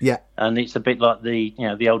serene. Yeah. And it's a bit like the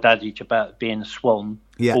old adage about being a swan,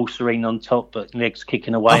 all serene on top, but legs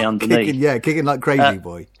kicking away underneath. Kicking like crazy,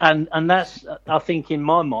 boy. And that's, I think, in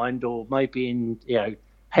my mind, or maybe in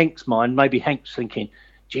Henk's mind, maybe Henk's thinking,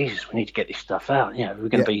 Jesus, we need to get this stuff out. We're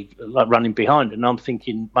going to be like running behind. And I'm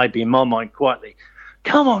thinking, maybe in my mind, quietly,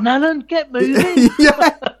 come on, Alan, get moving.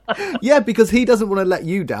 Yeah, because he doesn't want to let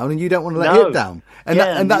you down, and you don't want to let him down,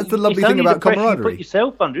 and that's the lovely thing about camaraderie. You put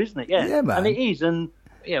yourself under, isn't it? Yeah, man. And it is, and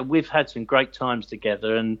we've had some great times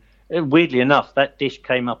together, and weirdly enough, that dish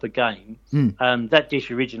came up again. That dish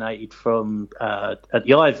originated from at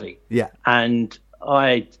the Ivy. Yeah. And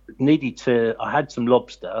I had some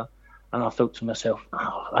lobster, and I thought to myself,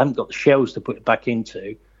 I haven't got the shells to put it back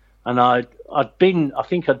into. And I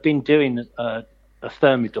think I'd been doing a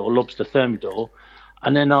thermidor, lobster thermidor,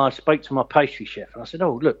 and then I spoke to my pastry chef, and I said,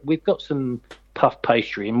 "Oh, look, we've got some puff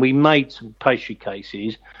pastry," and we made some pastry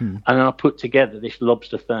cases, and then I put together this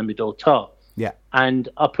lobster thermidor tart. Yeah. And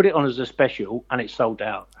I put it on as a special, and it sold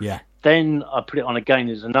out. Yeah. Then I put it on again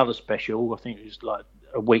as another special. I think it was like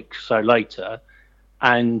a week or so later,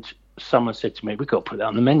 and someone said to me, "We've got to put that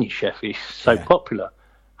on the menu, chef. It's so popular."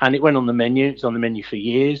 And it went on the menu. It's on the menu for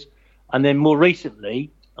years. And then more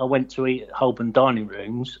recently, I went to eat at Holborn Dining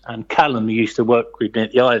Rooms, and Callum, who used to work with me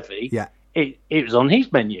at the Ivy, it was on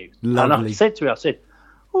his menu. Lovely. And I said to him,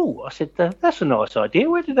 that's a nice idea.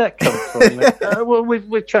 Where did that come from? He went, well,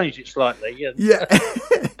 we've changed it slightly. Yeah.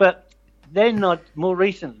 But then more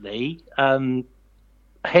recently,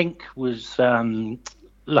 Henk was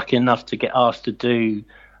lucky enough to get asked to do,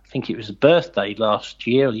 I think it was a birthday last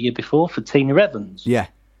year or the year before, for Tina Evans. Yeah.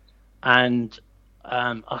 And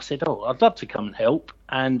I said, I'd love to come and help.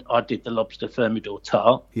 And I did the lobster thermidor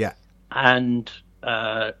tart. Yeah. And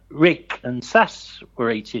Rick and Sass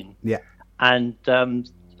were eating. Yeah. And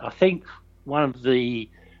I think one of the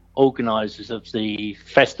organisers of the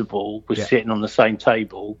festival was sitting on the same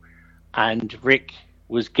table, and Rick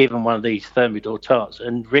was given one of these thermidor tarts.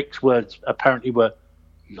 And Rick's words apparently were,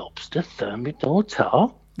 "Lobster thermidor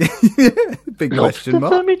tart?" Big Lobster question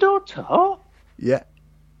mark. thermidor tart? Yeah.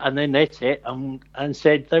 And then ate it and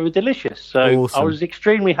said they were delicious. So Awesome. I was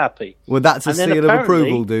extremely happy. Well, that's a And then seal of apparently-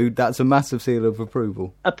 approval, dude. That's a massive seal of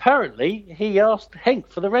approval. Apparently, he asked Henk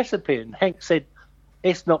for the recipe, and Henk said,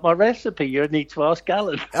 "It's not my recipe. You need to ask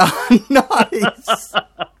Alan." Nice.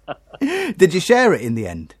 Did you share it in the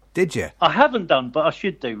end? Did you? I haven't done, but I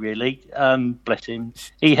should do, really. Bless him.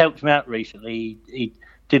 He helped me out recently. He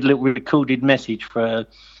did a little recorded message for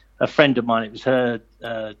a friend of mine. It was her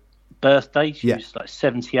birthday. She was like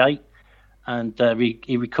 78. And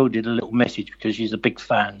he recorded a little message because she's a big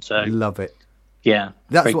fan. So Love it. yeah.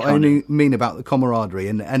 That's very what kind of- I mean about the camaraderie.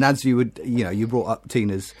 And as you would, you brought up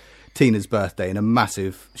Tina's birthday, and a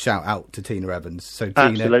massive shout out to Tina Evans. So Tina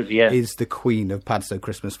Absolutely, yeah. is the queen of Padstow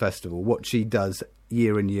Christmas Festival. What she does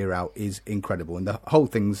year in, year out is incredible, and the whole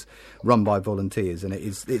thing's run by volunteers, and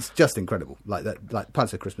it's just incredible. Like that, like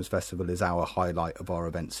Padstow Christmas Festival is our highlight of our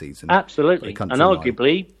event season. Absolutely. for the And countrywide.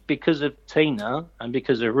 arguably, because of Tina and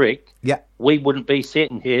because of Rick, Yeah. we wouldn't be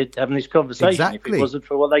sitting here having this conversation if Exactly. it wasn't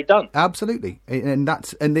for what they've done. Absolutely, and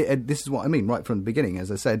this is what I mean right from the beginning. As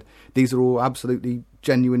I said, these are all absolutely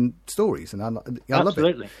genuine stories, and I love it.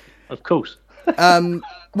 Absolutely. Of course.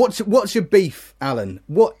 What's your beef, Alan?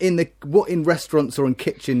 What in restaurants or in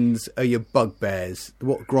kitchens are your bugbears?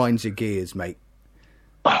 What grinds your gears, mate?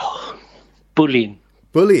 Bullying.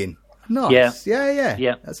 Bullying. Nice. Yeah.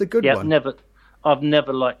 Yeah. That's a good one. I've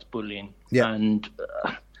never liked bullying. Yeah. And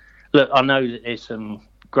look, I know that there's some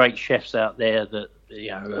great chefs out there that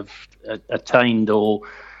have attained or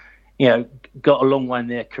got a long way in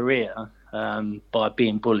their career by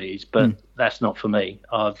being bullies, but that's not for me.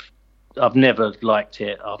 I've never liked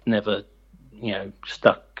it. I've never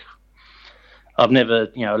I've never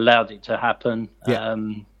allowed it to happen. Yeah.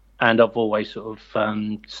 And I've always sort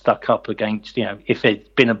of stuck up against, if there's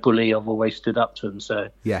been a bully, I've always stood up to them. So,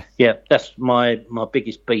 Yeah. that's my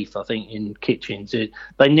biggest beef, I think, in kitchens.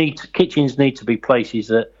 Kitchens need to be places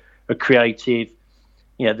that are creative.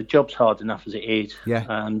 The job's hard enough as it is.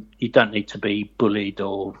 Yeah. You don't need to be bullied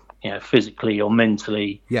or, physically or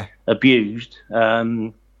mentally Yeah. abused.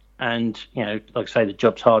 And, like I say, the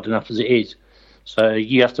job's hard enough as it is. So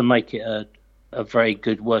you have to make it a very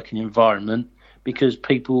good working environment, because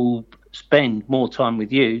people spend more time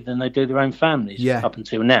with you than they do their own families up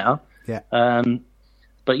until now. Yeah.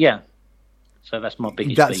 But so that's my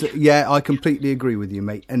biggest beef. Yeah, I completely agree with you,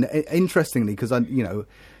 mate. And interestingly, because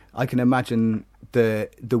I can imagine the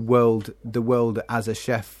world as a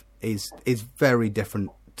chef is very different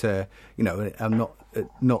to I'm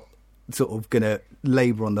not sort of going to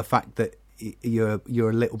labour on the fact that you're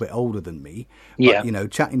a little bit older than me. But,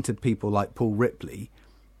 chatting to people like Paul Ripley,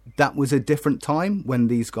 that was a different time when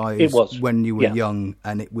these guys, It was. when you were young,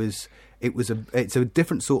 and it's a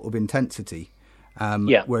different sort of intensity.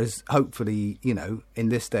 Whereas hopefully, in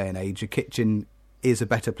this day and age, a kitchen is a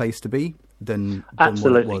better place to be than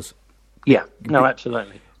what it was. Yeah, no,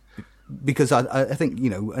 absolutely. Because I think,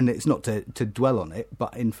 and it's not to dwell on it,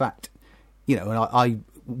 but in fact, and I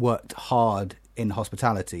worked hard in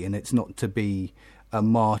hospitality, and it's not to be a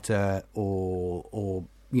martyr or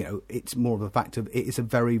it's more of a fact of it's a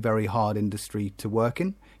very, very hard industry to work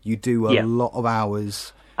in. You do a lot of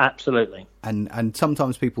hours. Absolutely. And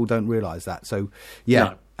sometimes people don't realise that. So, yeah.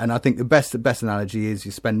 No. And I think the best analogy is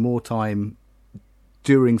you spend more time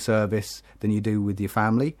during service than you do with your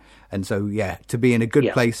family. And so, to be in a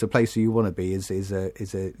good place, a place where you want to be is it's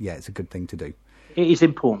a good thing to do. It is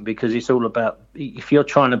important because it's all about, if you're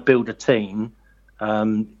trying to build a team,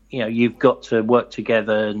 you've got to work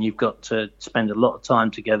together and you've got to spend a lot of time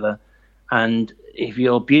together. And if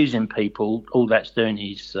you're abusing people, all that's doing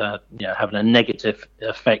is having a negative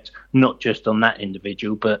effect, not just on that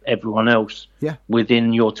individual, but everyone else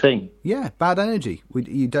within your team. Yeah, bad energy.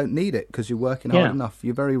 You don't need it because you're working hard enough.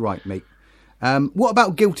 You're very right, mate. What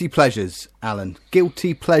about guilty pleasures, Alan?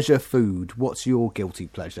 Guilty pleasure food. What's your guilty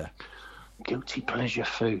pleasure? Guilty pleasure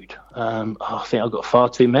food. I think I've got far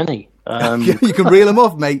too many. You can reel them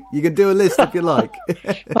off, mate. You can do a list if you like.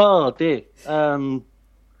 Oh, dear.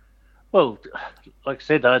 Well, like I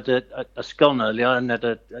said, I had a scone earlier. I hadn't had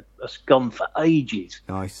a scone for ages.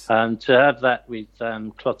 Nice. To have that with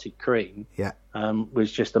clotted cream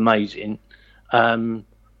was just amazing.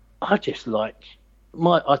 I just like...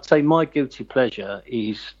 I'd say my guilty pleasure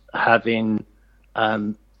is having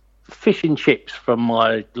fish and chips from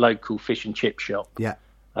my local fish and chip shop. Yeah.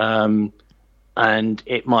 And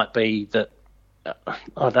it might be that,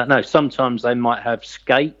 I don't know, sometimes they might have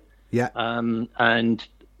skate. Yeah. And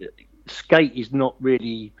skate is not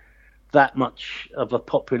really that much of a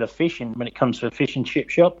popular fish when it comes to a fish and chip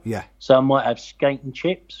shop. Yeah. So I might have skate and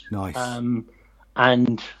chips. Nice.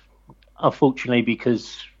 And unfortunately,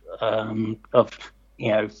 because of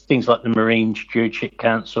things like the Marine Stewardship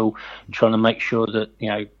Council trying to make sure that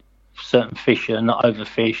certain fish are not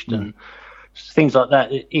overfished and things like that,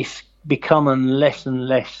 it's becoming less and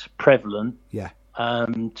less prevalent. Yeah.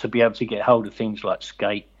 To be able to get hold of things like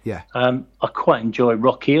skate. Yeah. I quite enjoy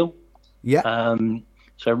rock eel. Yeah.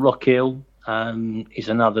 So rock eel is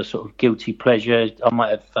another sort of guilty pleasure. I might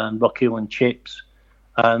have rock eel and chips.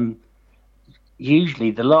 Usually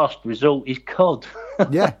the last resort is cod.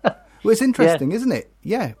 Yeah. Well, it's interesting, isn't it?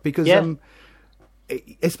 Yeah, because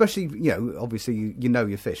especially obviously you know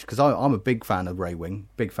your fish, because I'm a big fan of ray wing,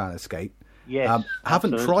 big fan of skate. Yes.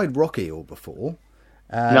 Haven't tried rock eel before.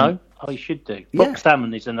 No, you should do. Rock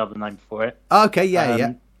salmon is another name for it. Okay,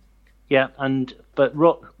 yeah. Yeah, but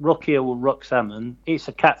rock eel or rock salmon, it's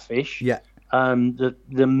a catfish. Yeah.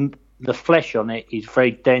 The flesh on it is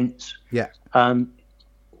very dense. Yeah.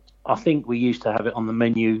 I think we used to have it on the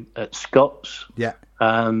menu at Scott's. Yeah.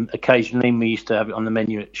 Occasionally we used to have it on the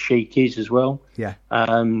menu at Sheiky's as well. Yeah.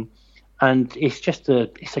 And it's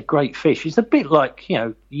a great fish. It's a bit like,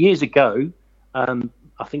 years ago,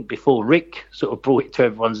 I think before Rick sort of brought it to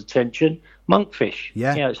everyone's attention, monkfish.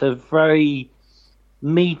 Yeah. It's a very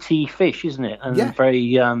meaty fish, isn't it? And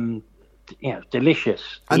very delicious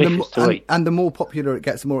to eat. And the more popular it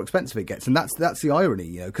gets, the more expensive it gets, and that's the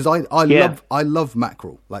irony, because I love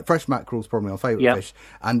mackerel. Like fresh mackerel is probably my favourite fish,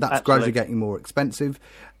 and that's gradually getting more expensive.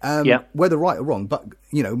 Whether right or wrong, but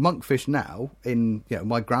monkfish now in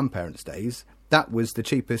my grandparents' days, that was the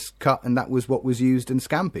cheapest cut, and that was what was used in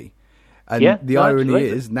scampi. And the irony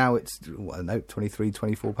is now it's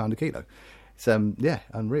 £23-24 a kilo. It's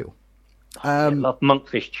unreal. I love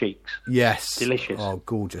monkfish cheeks. Yes, delicious. Oh,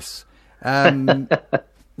 gorgeous. Right,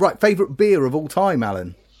 favourite beer of all time,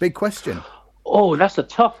 Alan? Big question. Oh, that's a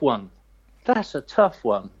tough one.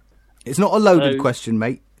 It's not a loaded question,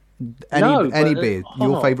 mate. Any beer.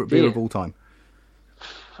 Your favourite beer of all time.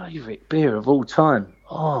 Favourite beer of all time.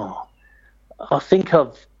 Oh, I think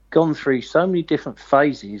I've gone through so many different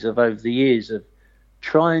phases over the years of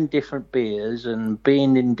trying different beers and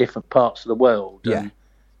being in different parts of the world. Yeah.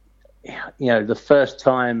 And, the first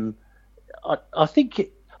time, I think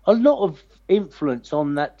a lot of influence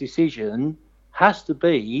on that decision has to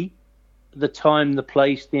be the time, the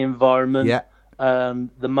place, the environment,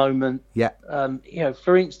 the moment. Yeah.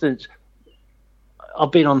 For instance,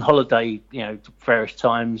 I've been on holiday, various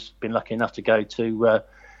times, been lucky enough to go to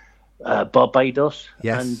Barbados.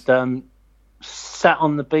 Yes. And sat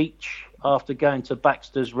on the beach after going to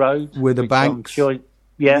Baxter's Road. With the banks. Man.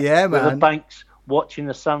 With the banks, watching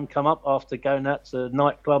the sun come up after going out to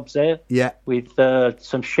nightclubs there. Yeah. With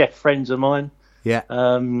some chef friends of mine. Yeah.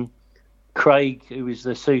 Craig, who was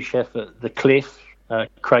the sous chef at the Cliff,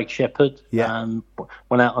 Craig Shepherd. Yeah.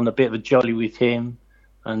 Went out on a bit of a jolly with him.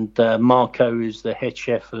 And Marco, who's the head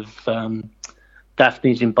chef of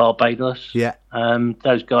Daphne's in Barbados. Yeah.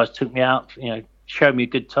 Those guys took me out, showed me a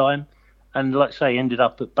good time. And like I say, ended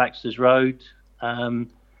up at Baxter's Road. And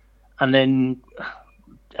then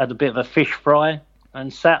had a bit of a fish fry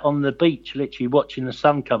and sat on the beach, literally watching the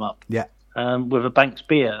sun come up. Yeah. with a Banks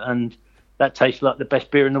beer, and that tastes like the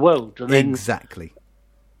best beer in the world. And then Exactly.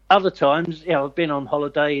 other times, I've been on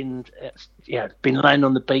holiday and been laying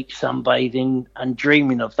on the beach sunbathing and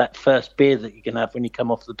dreaming of that first beer that you can have when you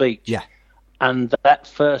come off the beach. Yeah. And that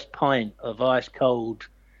first pint of ice cold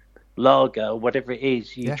lager, or whatever it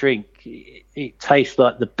is you drink, it tastes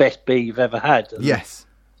like the best beer you've ever had. And Yes.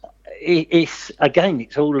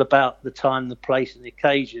 it's all about the time, the place, and the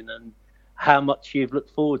occasion, and how much you've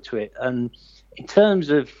looked forward to it. And in terms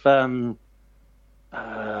of,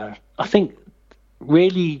 I think,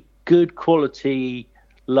 really good quality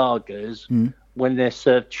lagers, when they're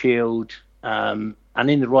served chilled, and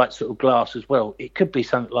in the right sort of glass as well, it could be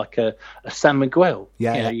something like a San Miguel.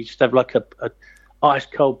 You just have like a ice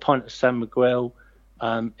cold pint of San Miguel.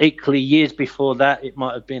 Equally, years before that, it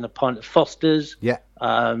might have been a pint of Foster's.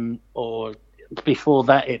 Or before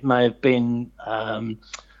that, it may have been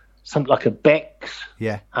something like a Beck's.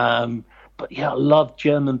 But I love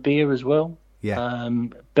German beer as well.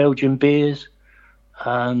 Belgian beers.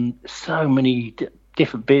 So many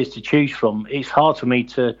different beers to choose from. It's hard for me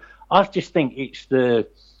to. I just think it's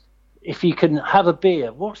if you can have a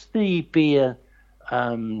beer, what's the beer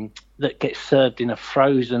that gets served in a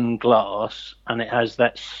frozen glass and it has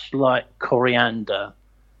that slight coriander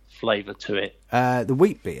flavour to it? The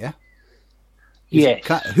wheat beer? Yes.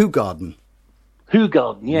 Hoegaarden.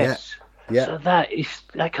 Hoegaarden, yes. Yeah. So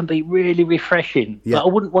that can be really refreshing. Yeah. But I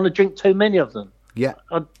wouldn't want to drink too many of them. Yeah.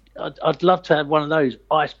 I'd love to have one of those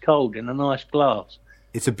ice cold in a nice glass.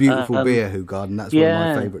 It's a beautiful beer, Hoegaarden. That's one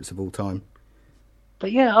of my favourites of all time.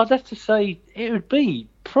 But I'd have to say it would be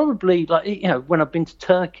probably like, when I've been to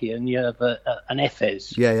Turkey and you have an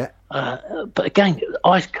Efes. But again,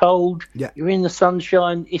 ice cold, you're in the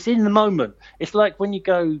sunshine, it's in the moment. It's like when you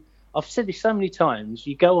go, I've said this so many times,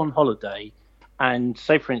 you go on holiday and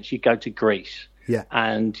say, for instance, you go to Greece.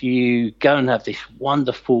 And you go and have this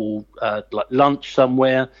wonderful like lunch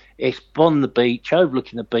somewhere. It's on the beach,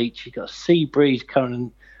 overlooking the beach. You've got a sea breeze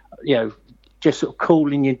coming, just sort of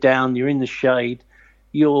cooling you down. You're in the shade.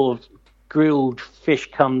 Your grilled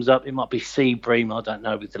fish comes up. It might be sea bream, I don't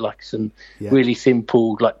know, with like some really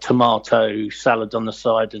simple like tomato salad on the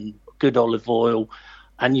side and good olive oil.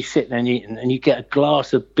 And you sit there and eat, and you get a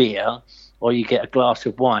glass of beer, or you get a glass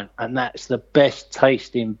of wine, and that's the best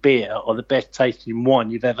tasting beer or the best tasting wine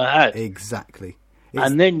you've ever had. Exactly.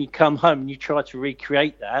 And then you come home and you try to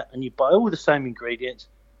recreate that, and you buy all the same ingredients,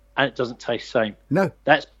 and it doesn't taste the same. No.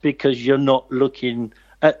 That's because you're not looking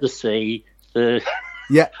at the sea, you're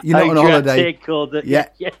not on a holiday.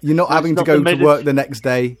 You're not having to go to work the next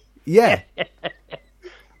day.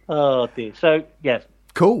 Oh, dear. So,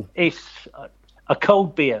 cool. It's a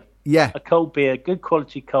cold beer. A cold beer, good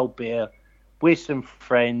quality cold beer, with some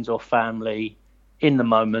friends or family in the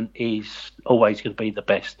moment is always going to be the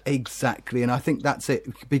best. Exactly, and I think that's it,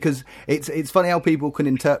 because it's funny how people can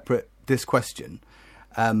interpret this question,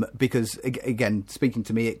 because, again, speaking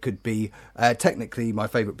to me, it could be, technically, my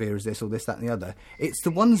favourite beer is this or this, that and the other. It's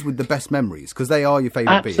the ones with the best memories, because they are your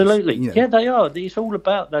favourite beers. Absolutely. Yeah, they are. It's all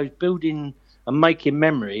about those building and making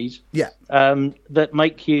memories that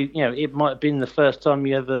make you, it might have been the first time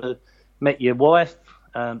you ever met your wife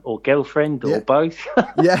or girlfriend or both.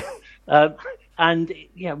 And,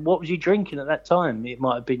 what was you drinking at that time? It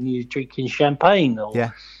might have been you drinking champagne or,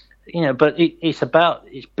 but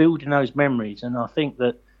it's building those memories. And I think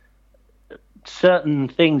that certain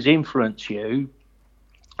things influence you.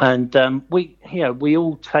 And we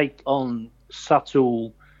all take on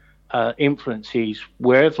subtle influences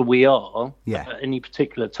wherever we are at any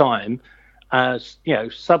particular time,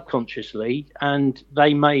 subconsciously, and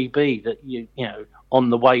they may be that you on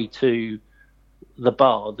the way to the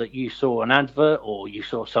bar that you saw an advert or you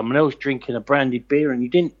saw someone else drinking a branded beer and you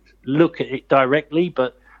didn't look at it directly,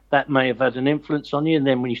 but that may have had an influence on you. And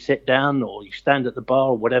then when you sit down or you stand at the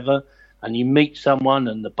bar or whatever and you meet someone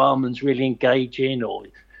and the barman's really engaging, or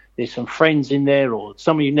there's some friends in there or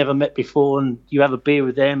someone you've never met before and you have a beer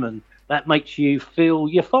with them, and that makes you feel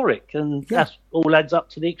euphoric, and that all adds up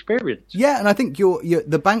to the experience. And I think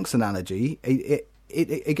the Banks analogy,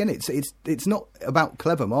 it's not about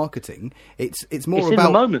clever marketing. It's more about in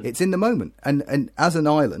the moment. It's in the moment, and as an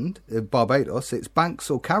island, Barbados, it's Banks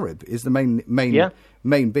or Carib is the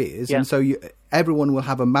main beers, and so everyone will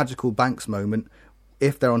have a magical Banks moment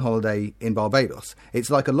if they're on holiday in Barbados. It's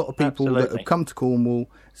like a lot of people that have come to Cornwall,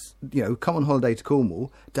 come on holiday to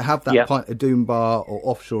Cornwall to have that pint of Doom Bar or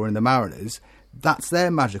offshore in the Mariners. That's their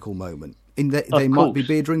magical moment. They might be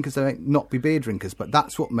beer drinkers, they might not be beer drinkers, but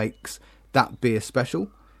that's what makes that beer special.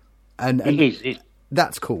 And it is.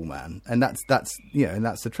 That's cool, man. And that's and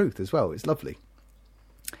that's the truth as well. It's lovely.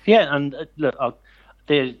 Yeah, and look,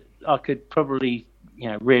 I could probably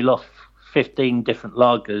reel off 15 different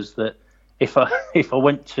lagers that if I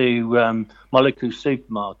went to my local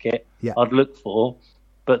supermarket, I'd look for.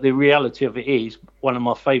 But the reality of it is, one of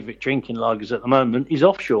my favourite drinking lagers at the moment is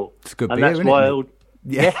Offshore. It's good and beer, that's isn't why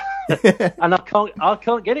it? and I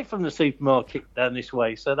can't get it from the supermarket down this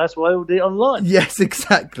way, so that's why I ordered it online. Yes,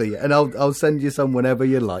 exactly. And I'll send you some whenever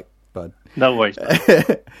you like, bud. No worries.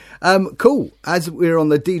 Cool. As we're on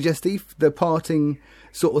the digestif, the parting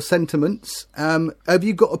sort of sentiments, have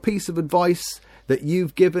you got a piece of advice that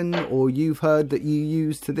you've given or you've heard that you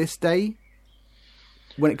use to this day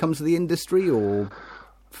when it comes to the industry or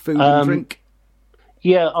food and drink?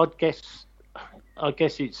 Yeah, I guess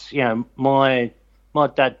it's my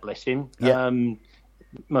dad, bless him. Yeah.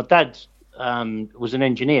 My dad was an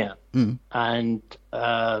engineer, and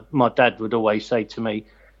my dad would always say to me,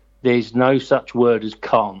 "There's no such word as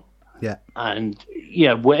can't." Yeah. And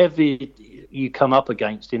whatever you come up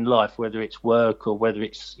against in life, whether it's work or whether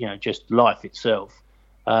it's just life itself,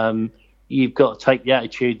 you've got to take the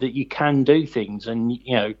attitude that you can do things, and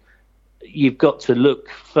you've got to look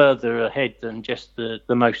further ahead than just the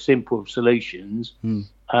most simple of solutions.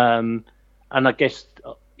 And I guess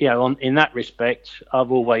in that respect,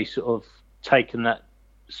 I've always sort of taken that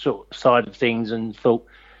sort of side of things and thought,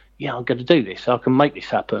 I'm going to do this. I can make this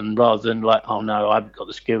happen, rather than like, oh no, I haven't got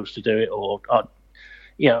the skills to do it, or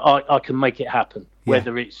I can make it happen. Yeah.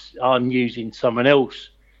 Whether it's I'm using someone else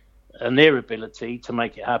and their ability to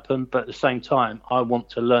make it happen, but at the same time, I want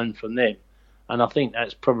to learn from them. And I think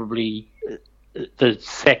that's probably the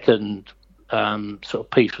second sort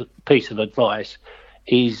of piece of advice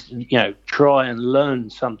is, try and learn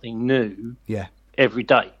something new every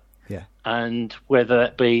day. Yeah. And whether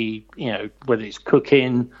that be, whether it's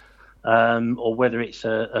cooking or whether it's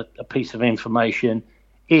a piece of information,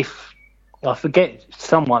 if I forget,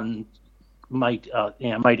 someone made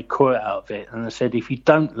a quote out of it, and they said, if you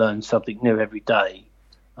don't learn something new every day,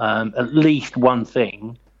 at least one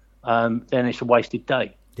thing, then it's a wasted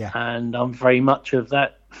day. Yeah. And I'm very much of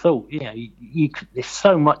that thought. There's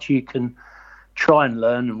so much you can try and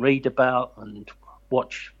learn and read about and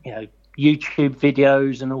watch, YouTube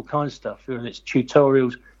videos and all kinds of stuff, whether it's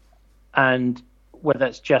tutorials, and whether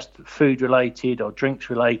it's just food related or drinks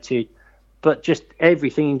related, but just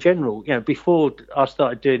everything in general. Before I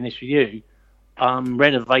started doing this with you, I'm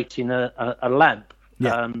renovating a lamp,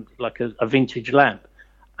 like a vintage lamp.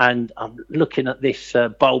 And I'm looking at this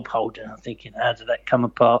bulb holder and I'm thinking, how did that come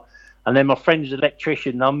apart? And then my friend's an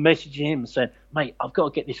electrician, and I'm messaging him and saying, mate, I've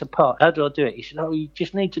got to get this apart. How do I do it? He said, you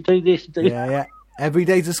just need to do this. Yeah. Every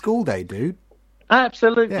day's a school day, dude.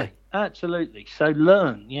 Absolutely. So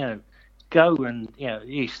learn, go and,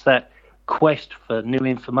 it's that quest for new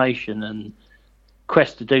information and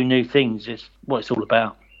quest to do new things is what it's all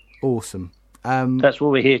about. Awesome. That's what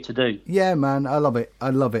we're here to do. Yeah, man, I love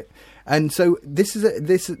it. And so this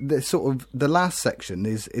sort of the last section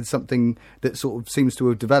is something that sort of seems to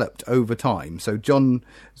have developed over time. So John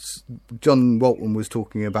Walton was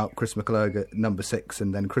talking about Chris McClurg at number 6,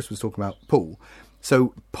 and then Chris was talking about Paul.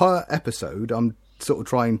 So per episode, I'm sort of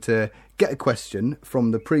trying to get a question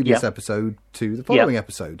from the previous episode to the following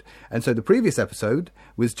episode. And so the previous episode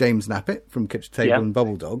was James Knappett from Kitchen Table and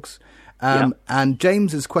Bubble Dogs. And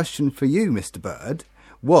James's question for you, Mr. Bird,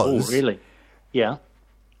 was... Oh, really? Yeah.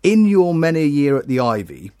 In your many a year at the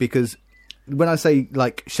Ivy, because when I say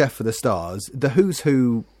like Chef for the Stars, the who's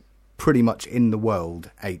who pretty much in the world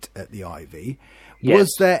ate at the Ivy. Yes.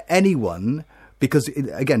 Was there anyone, because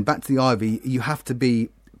again, back to the Ivy, you have to be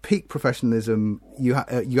peak professionalism, you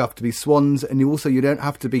have to be swans, and you don't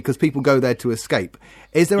have to be, because people go there to escape.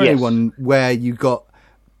 Is there anyone where you got,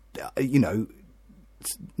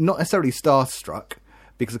 not necessarily starstruck,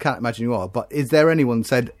 because I can't imagine you are, but is there anyone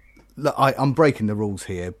said, look, I'm breaking the rules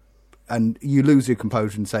here, and you lose your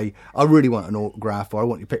composure and say, I really want an autograph, or I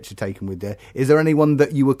want your picture taken with there? Is there anyone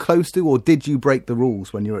that you were close to, or did you break the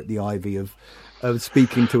rules when you were at the Ivy of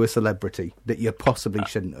speaking to a celebrity that you possibly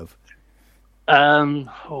shouldn't have?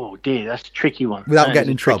 Oh dear, that's a tricky one. Without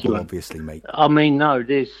getting in trouble, obviously, mate. I mean, no,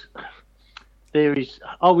 there is.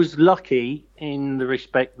 I was lucky in the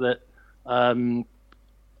respect that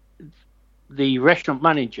the restaurant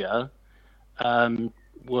manager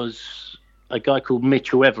was a guy called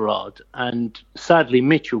Mitchell Everard, and sadly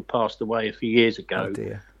Mitchell passed away a few years ago. Oh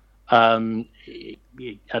dear.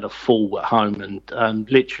 He had a fall at home, and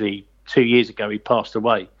literally 2 years ago he passed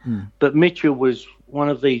away. But Mitchell was one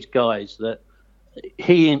of these guys that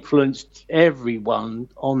he influenced everyone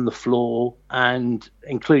on the floor, and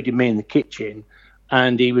including me in the kitchen.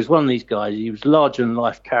 And he was one of these guys. He was larger than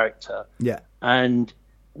life character. Yeah. And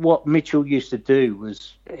what Mitchell used to do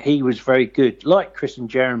was he was very good, like Chris and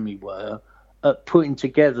Jeremy were, at putting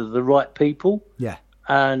together the right people. Yeah.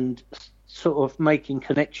 And sort of making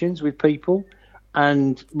connections with people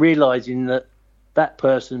and realising that that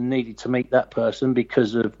person needed to meet that person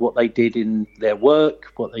because of what they did in their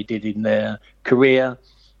work, what they did in their career.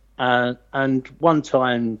 And one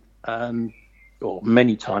time, or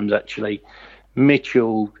many times actually,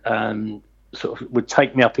 Mitchell sort of would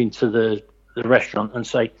take me up into the restaurant and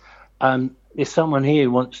say, there's someone here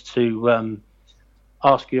who wants to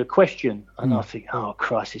ask you a question. And I think, oh,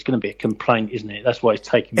 Christ, it's going to be a complaint, isn't it? That's why he's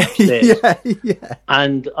taking me upstairs. Yeah.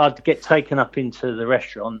 And I'd get taken up into the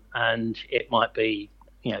restaurant, and it might be,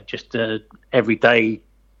 just a everyday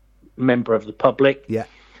member of the public. Yeah.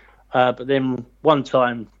 But then one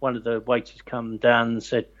time, one of the waiters come down and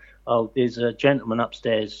said, oh, there's a gentleman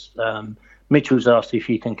upstairs. Mitchell's asked if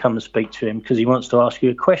you can come and speak to him because he wants to ask you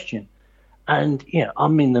a question. And,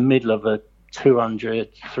 I'm in the middle of a 200,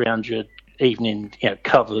 300 evening,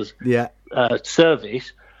 covers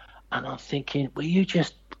service. And I'm thinking, will you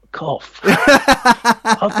just cough?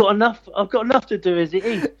 I've got enough to do as it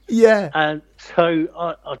is. Yeah. And so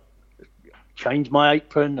I changed my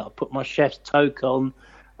apron. I put my chef's toque on,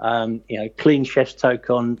 clean chef's toque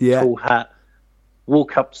on, tall hat,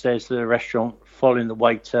 walk upstairs to the restaurant, following the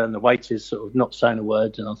waiter, and the waiter's sort of not saying a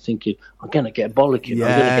word, and I'm thinking, I'm going to get a bollocking.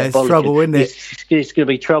 Yeah, it's trouble, isn't it? It's going to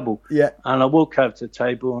be trouble. Yeah. And I walk over to the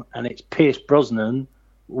table, and it's Pierce Brosnan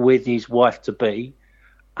with his wife-to-be,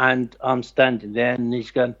 and I'm standing there, and he's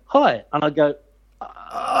going, hi. And I go,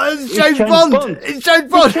 it's James Bond. It's James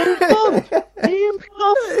Bond.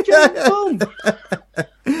 James Bond.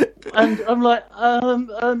 And I'm like,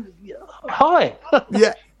 hi.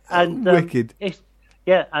 Yeah. And wicked.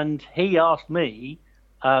 And he asked me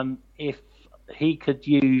if he could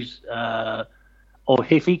use, or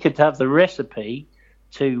if he could have the recipe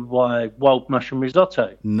to wild mushroom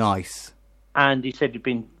risotto. Nice. And he said he'd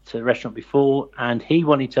been to the restaurant before, and he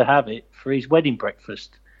wanted to have it for his wedding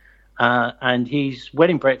breakfast. And his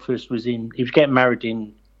wedding breakfast he was getting married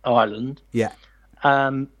in Ireland. Yeah.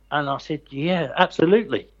 And I said, yeah,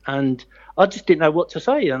 absolutely. And I just didn't know what to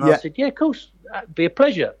say. And I said, yeah, of course, that'd be a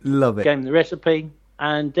pleasure. Love it. Gave him the recipe.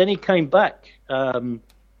 And then he came back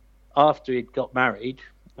after he'd got married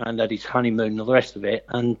and had his honeymoon and all the rest of it,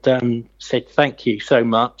 and said, thank you so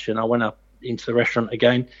much. And I went up into the restaurant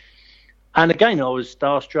again. And again, I was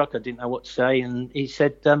starstruck. I didn't know what to say. And he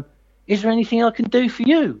said, is there anything I can do for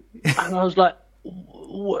you? And I was like,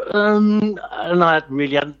 and I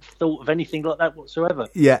really hadn't thought of anything like that whatsoever.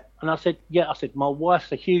 Yeah. And I said, my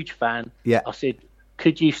wife's a huge fan. Yeah. I said,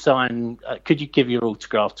 could you give your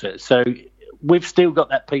autograph to it? So we've still got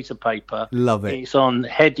that piece of paper. Love it. It's on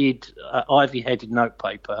ivy-headed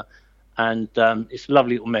notepaper, and it's a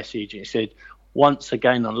lovely little message. It said, once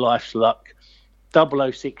again on Life's Luck,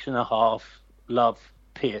 006.5, love,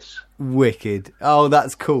 Pierce. Wicked. Oh,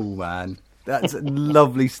 that's cool, man. That's a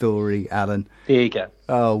lovely story, Alan. There you go.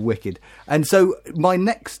 Oh, wicked. And so my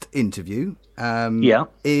next interview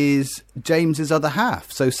is James's other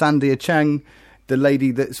half. So Sandia Chang, the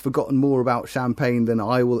lady that's forgotten more about champagne than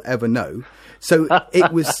I will ever know. So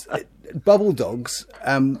it was Bubble Dogs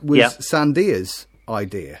was Sandia's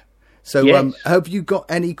idea. So have you got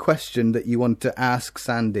any question that you want to ask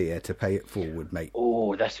Sandia to pay it forward, mate?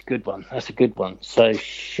 Oh, that's a good one. So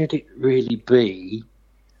should it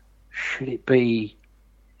be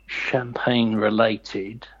champagne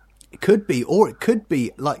related? It could be, or it could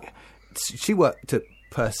be like she worked at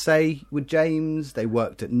Per Se with James. They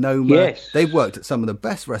worked at Noma. Yes. They've worked at some of the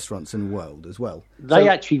best restaurants in the world as well. They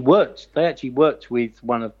actually worked with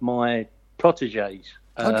one of my proteges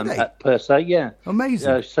at Per Se. Yeah,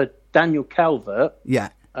 amazing. So Daniel Calvert. Yeah.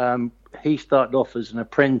 He started off as an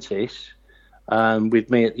apprentice with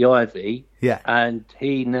me at the Ivy. Yeah. And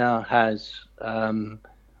he now has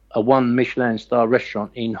a 1 Michelin star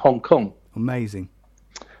restaurant in Hong Kong. Amazing.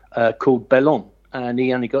 Called Bellon. And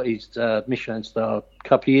he only got his Michelin star a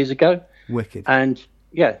couple of years ago. Wicked. And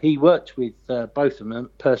he worked with both of them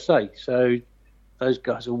per se. So those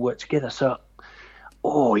guys all work together. So,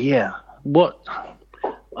 what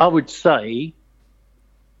I would say,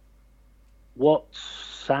 what's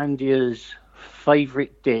Sandia's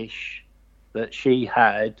favourite dish that she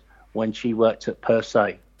had when she worked at Per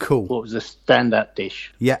Se? Cool. What was a standout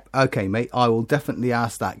dish? Yeah, okay, mate. I will definitely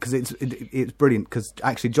ask that because it's brilliant. Because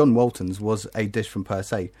actually, John Walton's was a dish from Per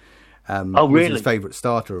Se. Really? Was his favourite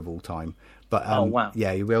starter of all time. But wow.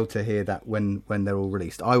 Yeah, you'll be able to hear that when they're all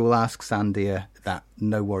released. I will ask Sandia that.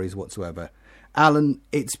 No worries whatsoever. Alan,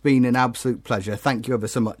 it's been an absolute pleasure. Thank you ever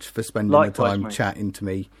so much for spending the time chatting to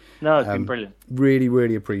me. No, it's been brilliant. Really,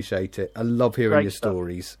 really appreciate it. I love hearing Great your stuff.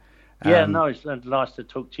 stories. Yeah, no, it's nice to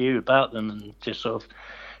talk to you about them and just sort of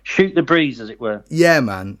shoot the breeze, as it were. Yeah,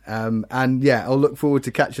 man. And yeah, I'll look forward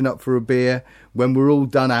to catching up for a beer when we're all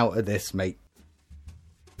done out of this, mate.